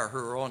choir who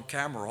are on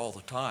camera all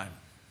the time.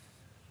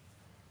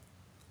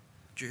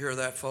 Did you hear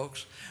that,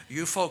 folks?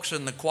 You folks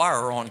in the choir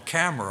are on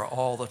camera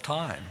all the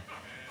time.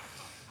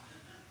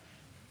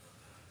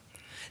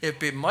 It'd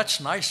be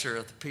much nicer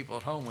if the people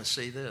at home would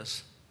see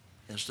this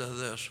instead of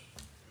this.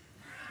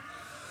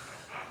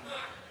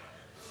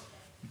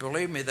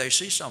 Believe me, they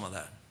see some of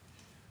that.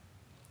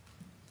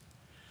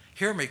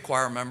 Hear me,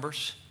 choir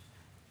members.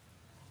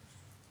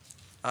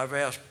 I've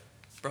asked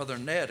Brother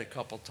Ned a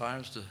couple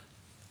times to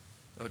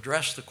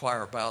address the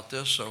choir about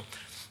this, so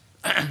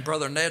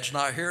Brother Ned's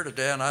not here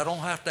today, and I don't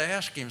have to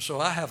ask him, so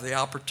I have the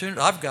opportunity.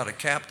 I've got a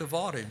captive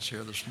audience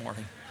here this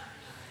morning.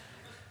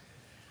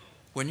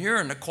 When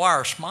you're in the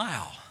choir,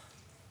 smile.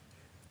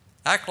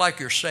 Act like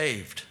you're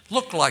saved.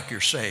 Look like you're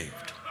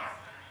saved.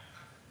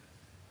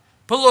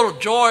 Put a little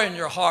joy in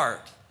your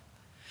heart.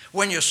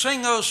 When you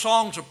sing those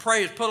songs of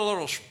praise, put a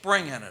little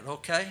spring in it,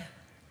 okay?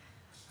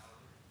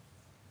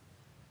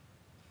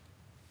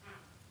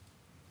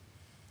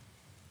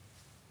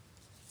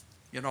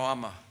 You know,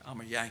 I'm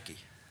a Yankee.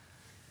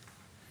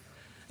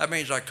 That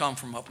means I come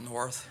from up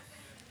north,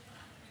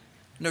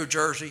 New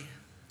Jersey.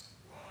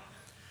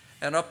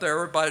 And up there,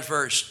 everybody's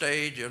very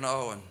staid, you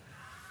know,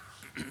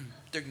 and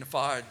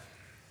dignified,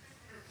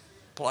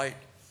 polite.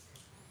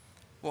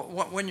 Well,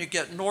 when you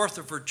get north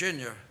of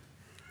Virginia,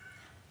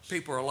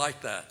 people are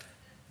like that.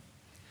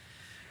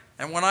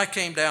 And when I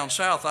came down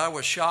south, I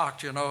was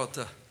shocked, you know,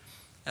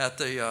 at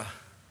the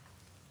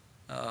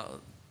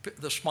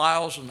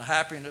smiles and the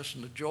happiness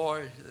and the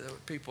joy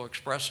that people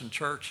express in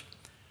church.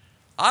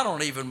 I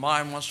don't even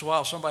mind once in a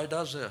while somebody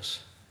does this.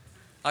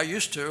 I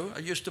used to.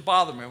 It used to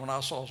bother me when I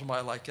saw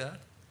somebody like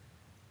that.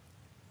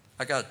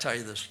 I got to tell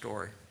you this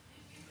story.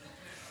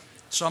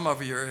 Some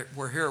of you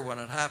were here when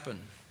it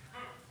happened.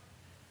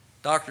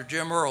 Dr.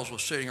 Jim Earls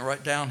was sitting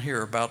right down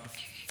here about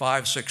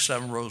 5, 6,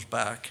 7 rows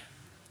back.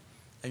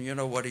 And you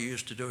know what he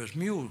used to do? His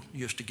mule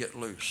used to get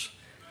loose.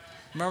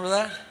 Remember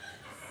that?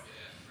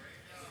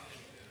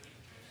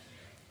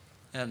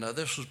 And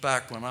this was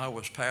back when I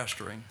was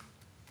pastoring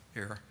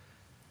here.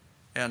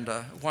 And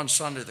one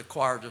Sunday the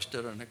choir just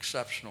did an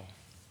exceptional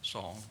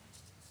song.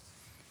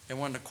 And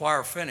when the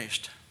choir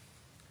finished,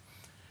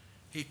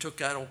 he took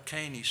that old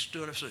cane, he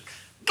stood and said,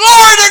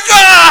 "Glory to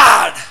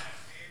God!" Amen.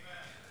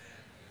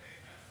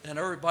 And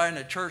everybody in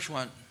the church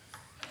went.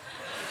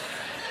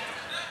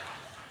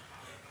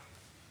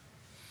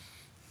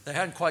 They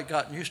hadn't quite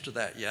gotten used to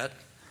that yet.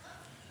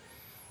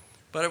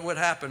 But it would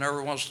happen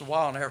every once in a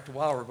while, and after a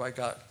while everybody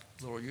got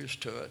a little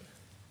used to it.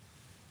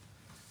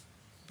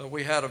 But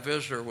we had a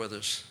visitor with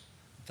us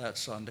that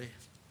Sunday.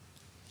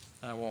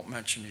 I won't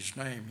mention his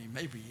name. He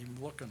may be even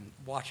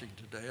watching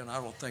today, and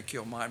I don't think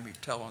he'll mind me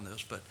telling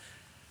this, but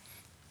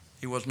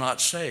he was not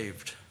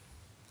saved.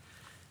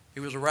 He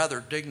was a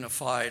rather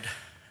dignified,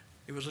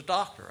 he was a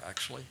doctor,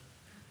 actually.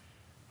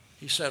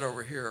 He sat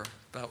over here,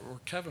 about where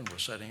Kevin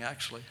was sitting,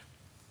 actually.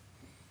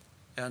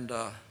 And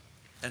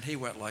he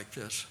went like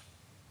this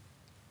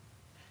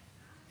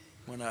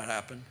when that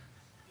happened.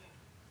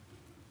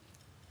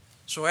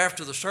 So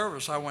after the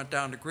service, I went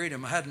down to greet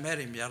him. I hadn't met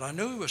him yet. I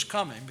knew he was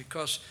coming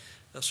because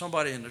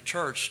somebody in the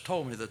church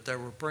told me that they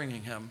were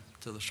bringing him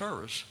to the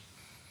service.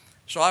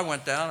 So I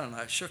went down and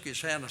I shook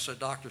his hand. I said,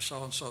 "Dr.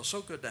 So-and-so,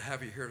 so good to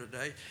have you here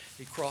today."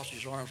 He crossed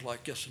his arms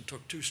like this and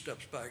took 2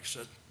 steps back,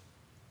 said,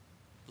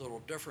 "A little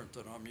different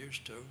than I'm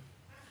used to."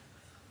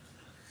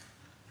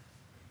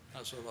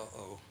 I said,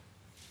 "Uh-oh."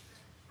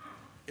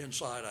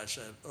 Inside I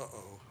said,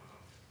 "Uh-oh."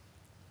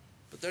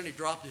 But then he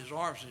dropped his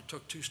arms and he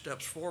took 2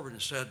 steps forward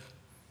and said,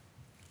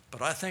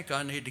 "But I think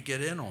I need to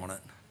get in on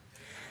it."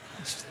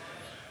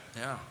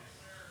 Yeah.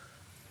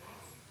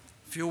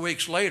 A few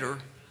weeks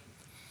later,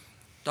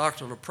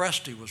 Dr.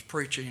 Lopresti was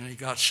preaching and he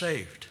got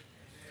saved.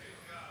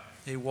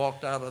 He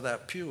walked out of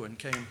that pew and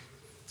came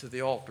to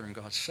the altar and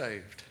got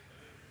saved.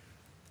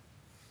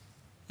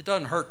 It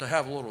doesn't hurt to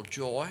have a little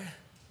joy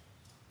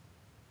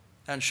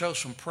and show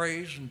some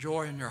praise and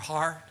joy in your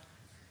heart.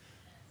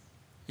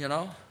 You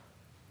know,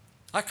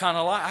 I kind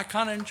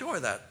of enjoy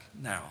that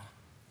now.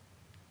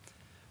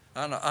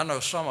 I know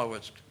some of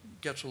it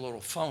gets a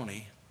little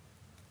phony,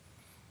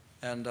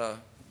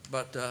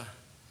 but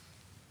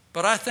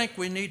I think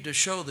we need to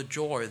show the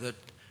joy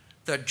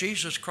that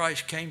Jesus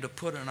Christ came to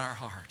put in our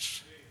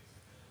hearts.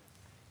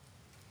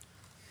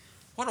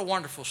 What a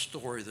wonderful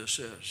story this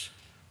is.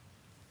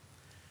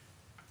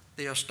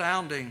 The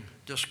astounding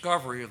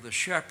discovery of the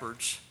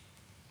shepherds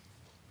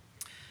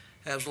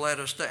has led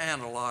us to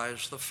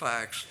analyze the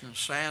facts and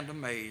stand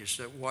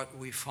amazed at what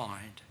we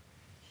find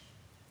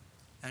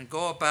and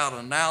go about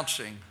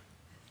announcing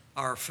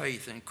our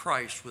faith in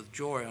Christ with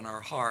joy in our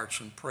hearts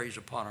and praise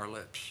upon our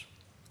lips.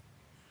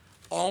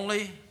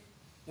 Only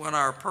when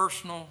our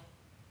personal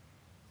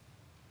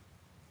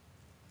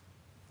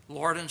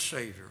Lord and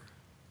Savior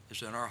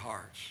is in our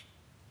hearts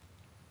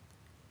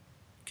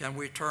can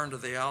we turn to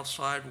the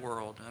outside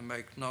world and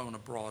make known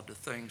abroad the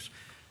things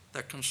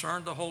that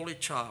concern the Holy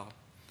Child,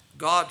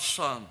 God's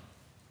Son,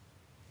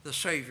 the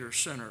Savior of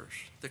sinners,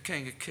 the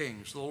King of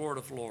kings, the Lord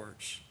of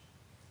lords.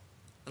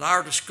 And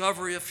our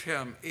discovery of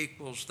him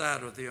equals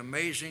that of the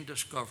amazing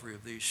discovery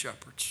of these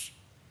shepherds.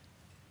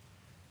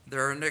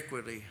 Their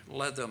iniquity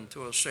led them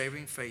to a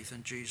saving faith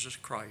in Jesus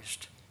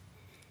Christ.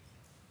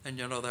 And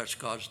you know that's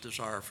God's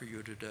desire for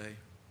you today.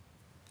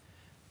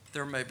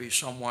 There may be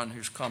someone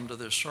who's come to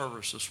this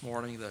service this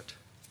morning that,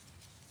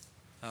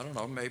 I don't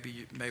know,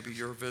 maybe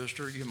you're a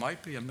visitor. You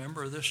might be a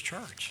member of this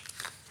church.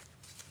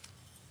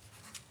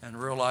 And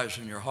realize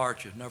in your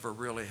heart you never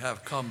really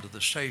have come to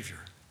the Savior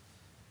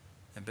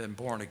and been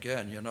born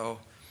again. You know,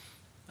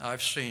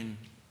 I've seen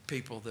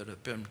people that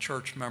have been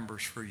church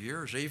members for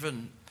years,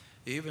 even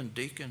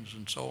deacons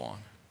and so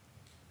on,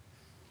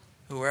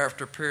 who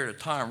after a period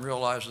of time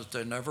realize that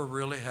they never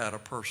really had a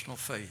personal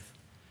faith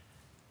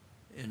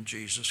in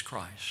Jesus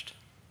Christ.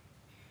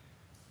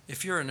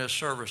 If you're in this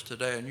service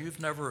today and you've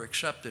never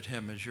accepted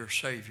him as your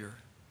Savior,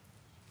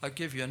 I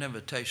give you an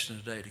invitation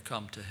today to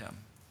come to him.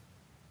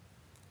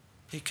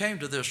 He came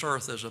to this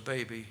earth as a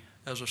baby,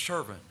 as a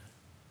servant,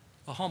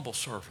 a humble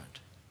servant.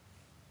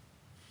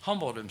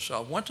 Humbled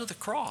himself, went to the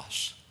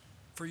cross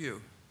for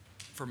you,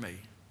 for me.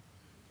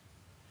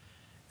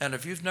 And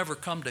if you've never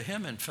come to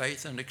him in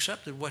faith and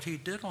accepted what he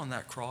did on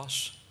that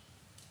cross,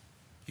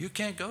 you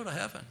can't go to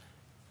heaven.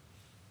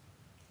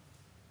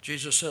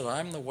 Jesus said,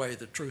 "I'm the way,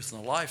 the truth,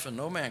 and the life, and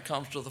no man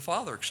comes to the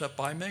Father except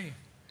by me."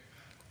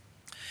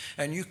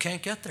 And you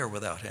can't get there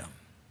without him.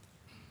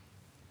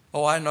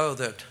 Oh, I know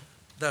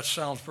that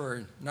sounds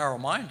very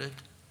narrow-minded.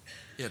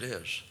 It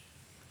is.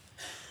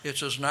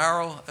 It's as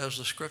narrow as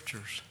the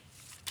Scriptures.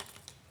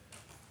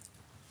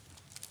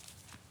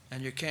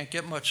 And you can't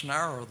get much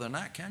narrower than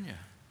that, can you?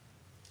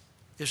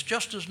 It's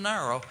just as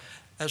narrow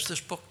as this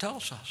book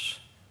tells us.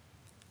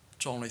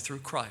 It's only through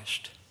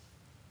Christ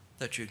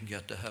that you can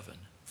get to heaven.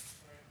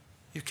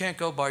 You can't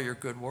go by your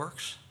good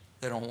works.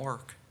 They don't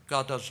work.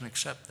 God doesn't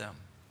accept them.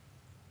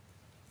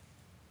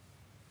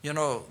 You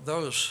know,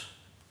 those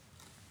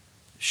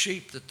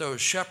sheep that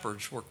those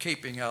shepherds were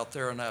keeping out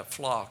there in that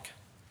flock,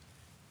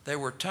 they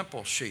were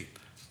temple sheep.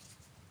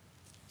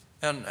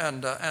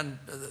 And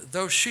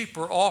those sheep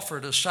were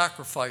offered as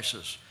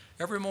sacrifices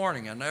every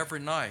morning and every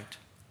night.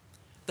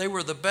 They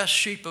were the best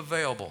sheep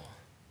available.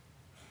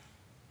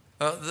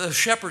 The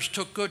shepherds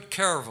took good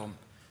care of them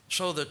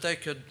so that they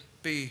could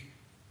be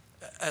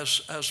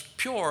as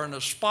pure and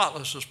as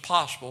spotless as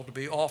possible to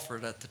be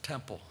offered at the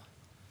temple.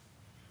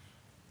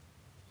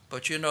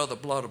 But you know, the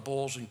blood of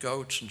bulls and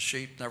goats and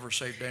sheep never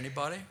saved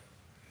anybody.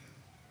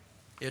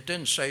 It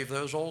didn't save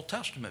those Old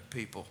Testament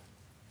people,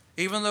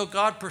 even though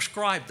God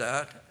prescribed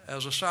that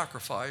as a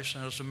sacrifice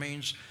and as a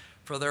means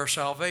for their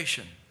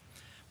salvation.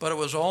 But it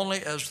was only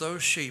as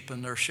those sheep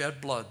and their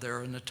shed blood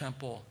there in the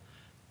temple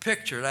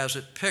pictured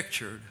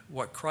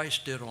what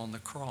Christ did on the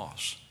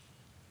cross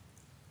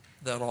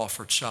that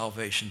offered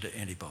salvation to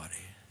anybody.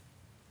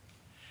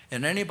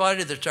 And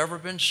anybody that's ever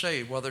been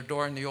saved, whether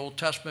during the Old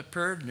Testament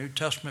period, New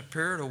Testament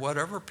period, or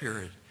whatever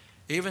period,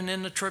 even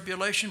in the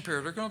tribulation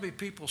period, there are going to be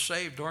people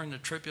saved during the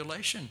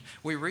tribulation.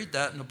 We read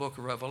that in the book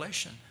of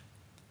Revelation.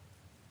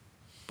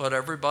 But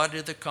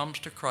everybody that comes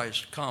to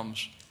Christ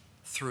comes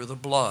through the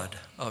blood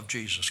of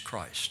Jesus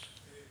Christ,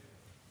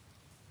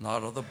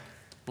 not of the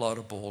blood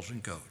of bulls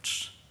and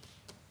goats.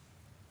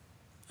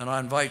 And I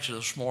invite you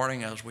this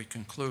morning as we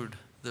conclude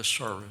this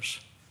service,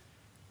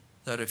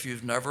 that if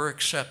you've never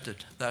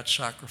accepted that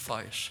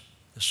sacrifice,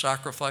 the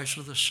sacrifice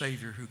of the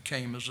Savior who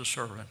came as a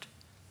servant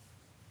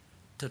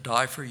to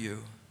die for you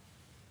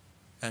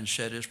and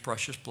shed his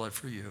precious blood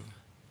for you,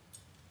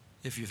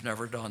 if you've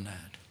never done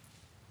that,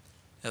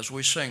 as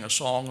we sing a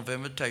song of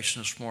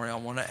invitation this morning, I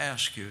want to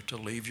ask you to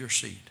leave your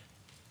seat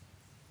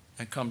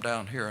and come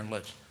down here and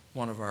let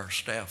one of our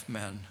staff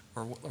men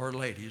or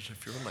ladies,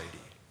 if you're a lady,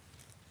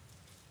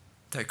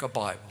 take a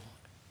Bible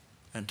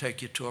and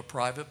take you to a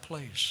private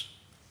place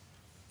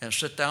and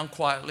sit down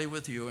quietly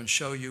with you and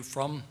show you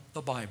from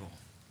the Bible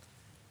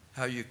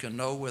how you can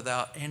know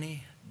without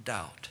any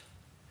doubt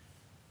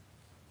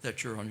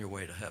that you're on your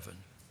way to heaven.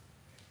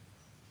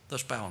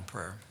 Let's bow in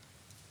prayer.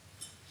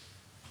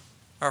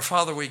 Our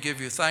Father, we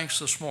give you thanks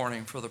this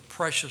morning for the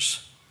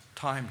precious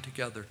time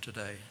together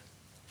today.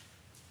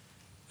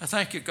 I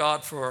thank you,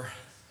 God, for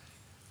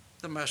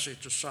the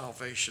message of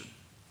salvation,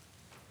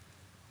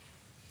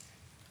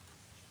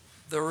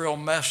 the real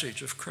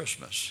message of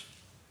Christmas.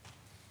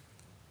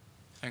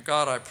 And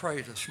God, I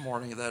pray this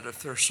morning that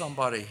if there's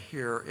somebody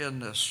here in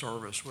this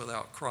service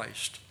without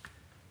Christ,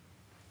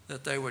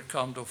 that they would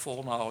come to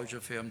full knowledge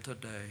of him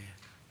today,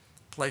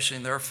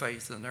 placing their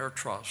faith and their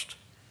trust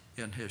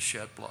in his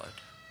shed blood.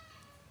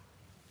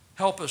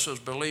 Help us as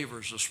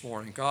believers this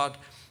morning. God,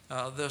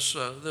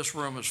 this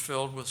room is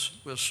filled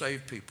with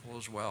saved people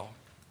as well,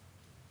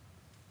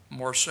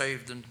 more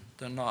saved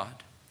than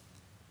not.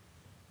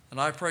 And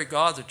I pray,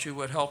 God, that you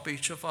would help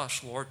each of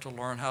us, Lord, to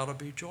learn how to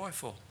be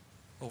joyful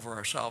over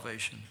our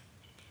salvation,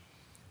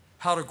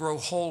 how to grow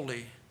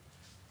holy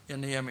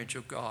in the image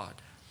of God,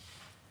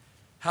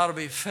 how to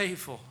be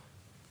faithful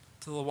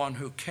to the one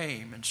who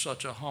came in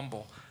such a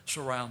humble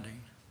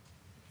surrounding,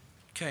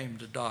 came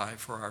to die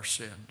for our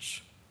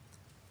sins.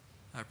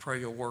 I pray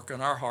you'll work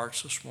in our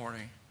hearts this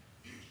morning.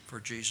 For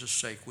Jesus'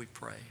 sake we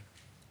pray.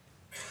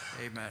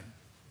 Amen.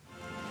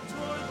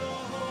 Toward the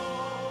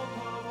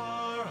hope of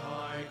our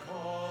high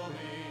calling,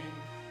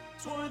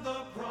 toward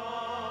the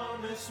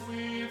promise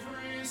we've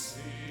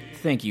received.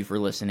 Thank you for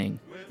listening.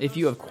 If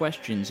you have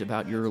questions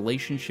about your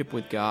relationship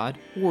with God,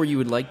 or you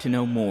would like to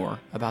know more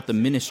about the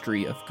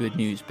ministry of Good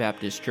News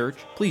Baptist Church,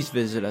 please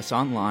visit us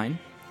online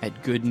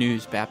at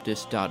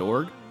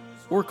goodnewsbaptist.org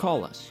or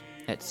call us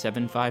at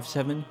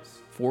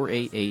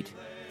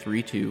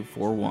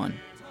 757-488-3241.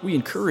 We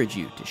encourage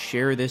you to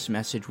share this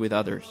message with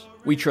others.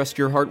 We trust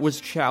your heart was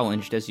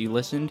challenged as you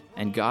listened,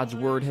 and God's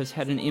Word has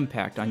had an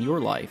impact on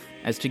your life,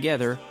 as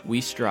together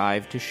we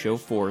strive to show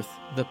forth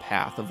the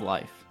path of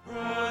life.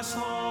 Press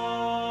on.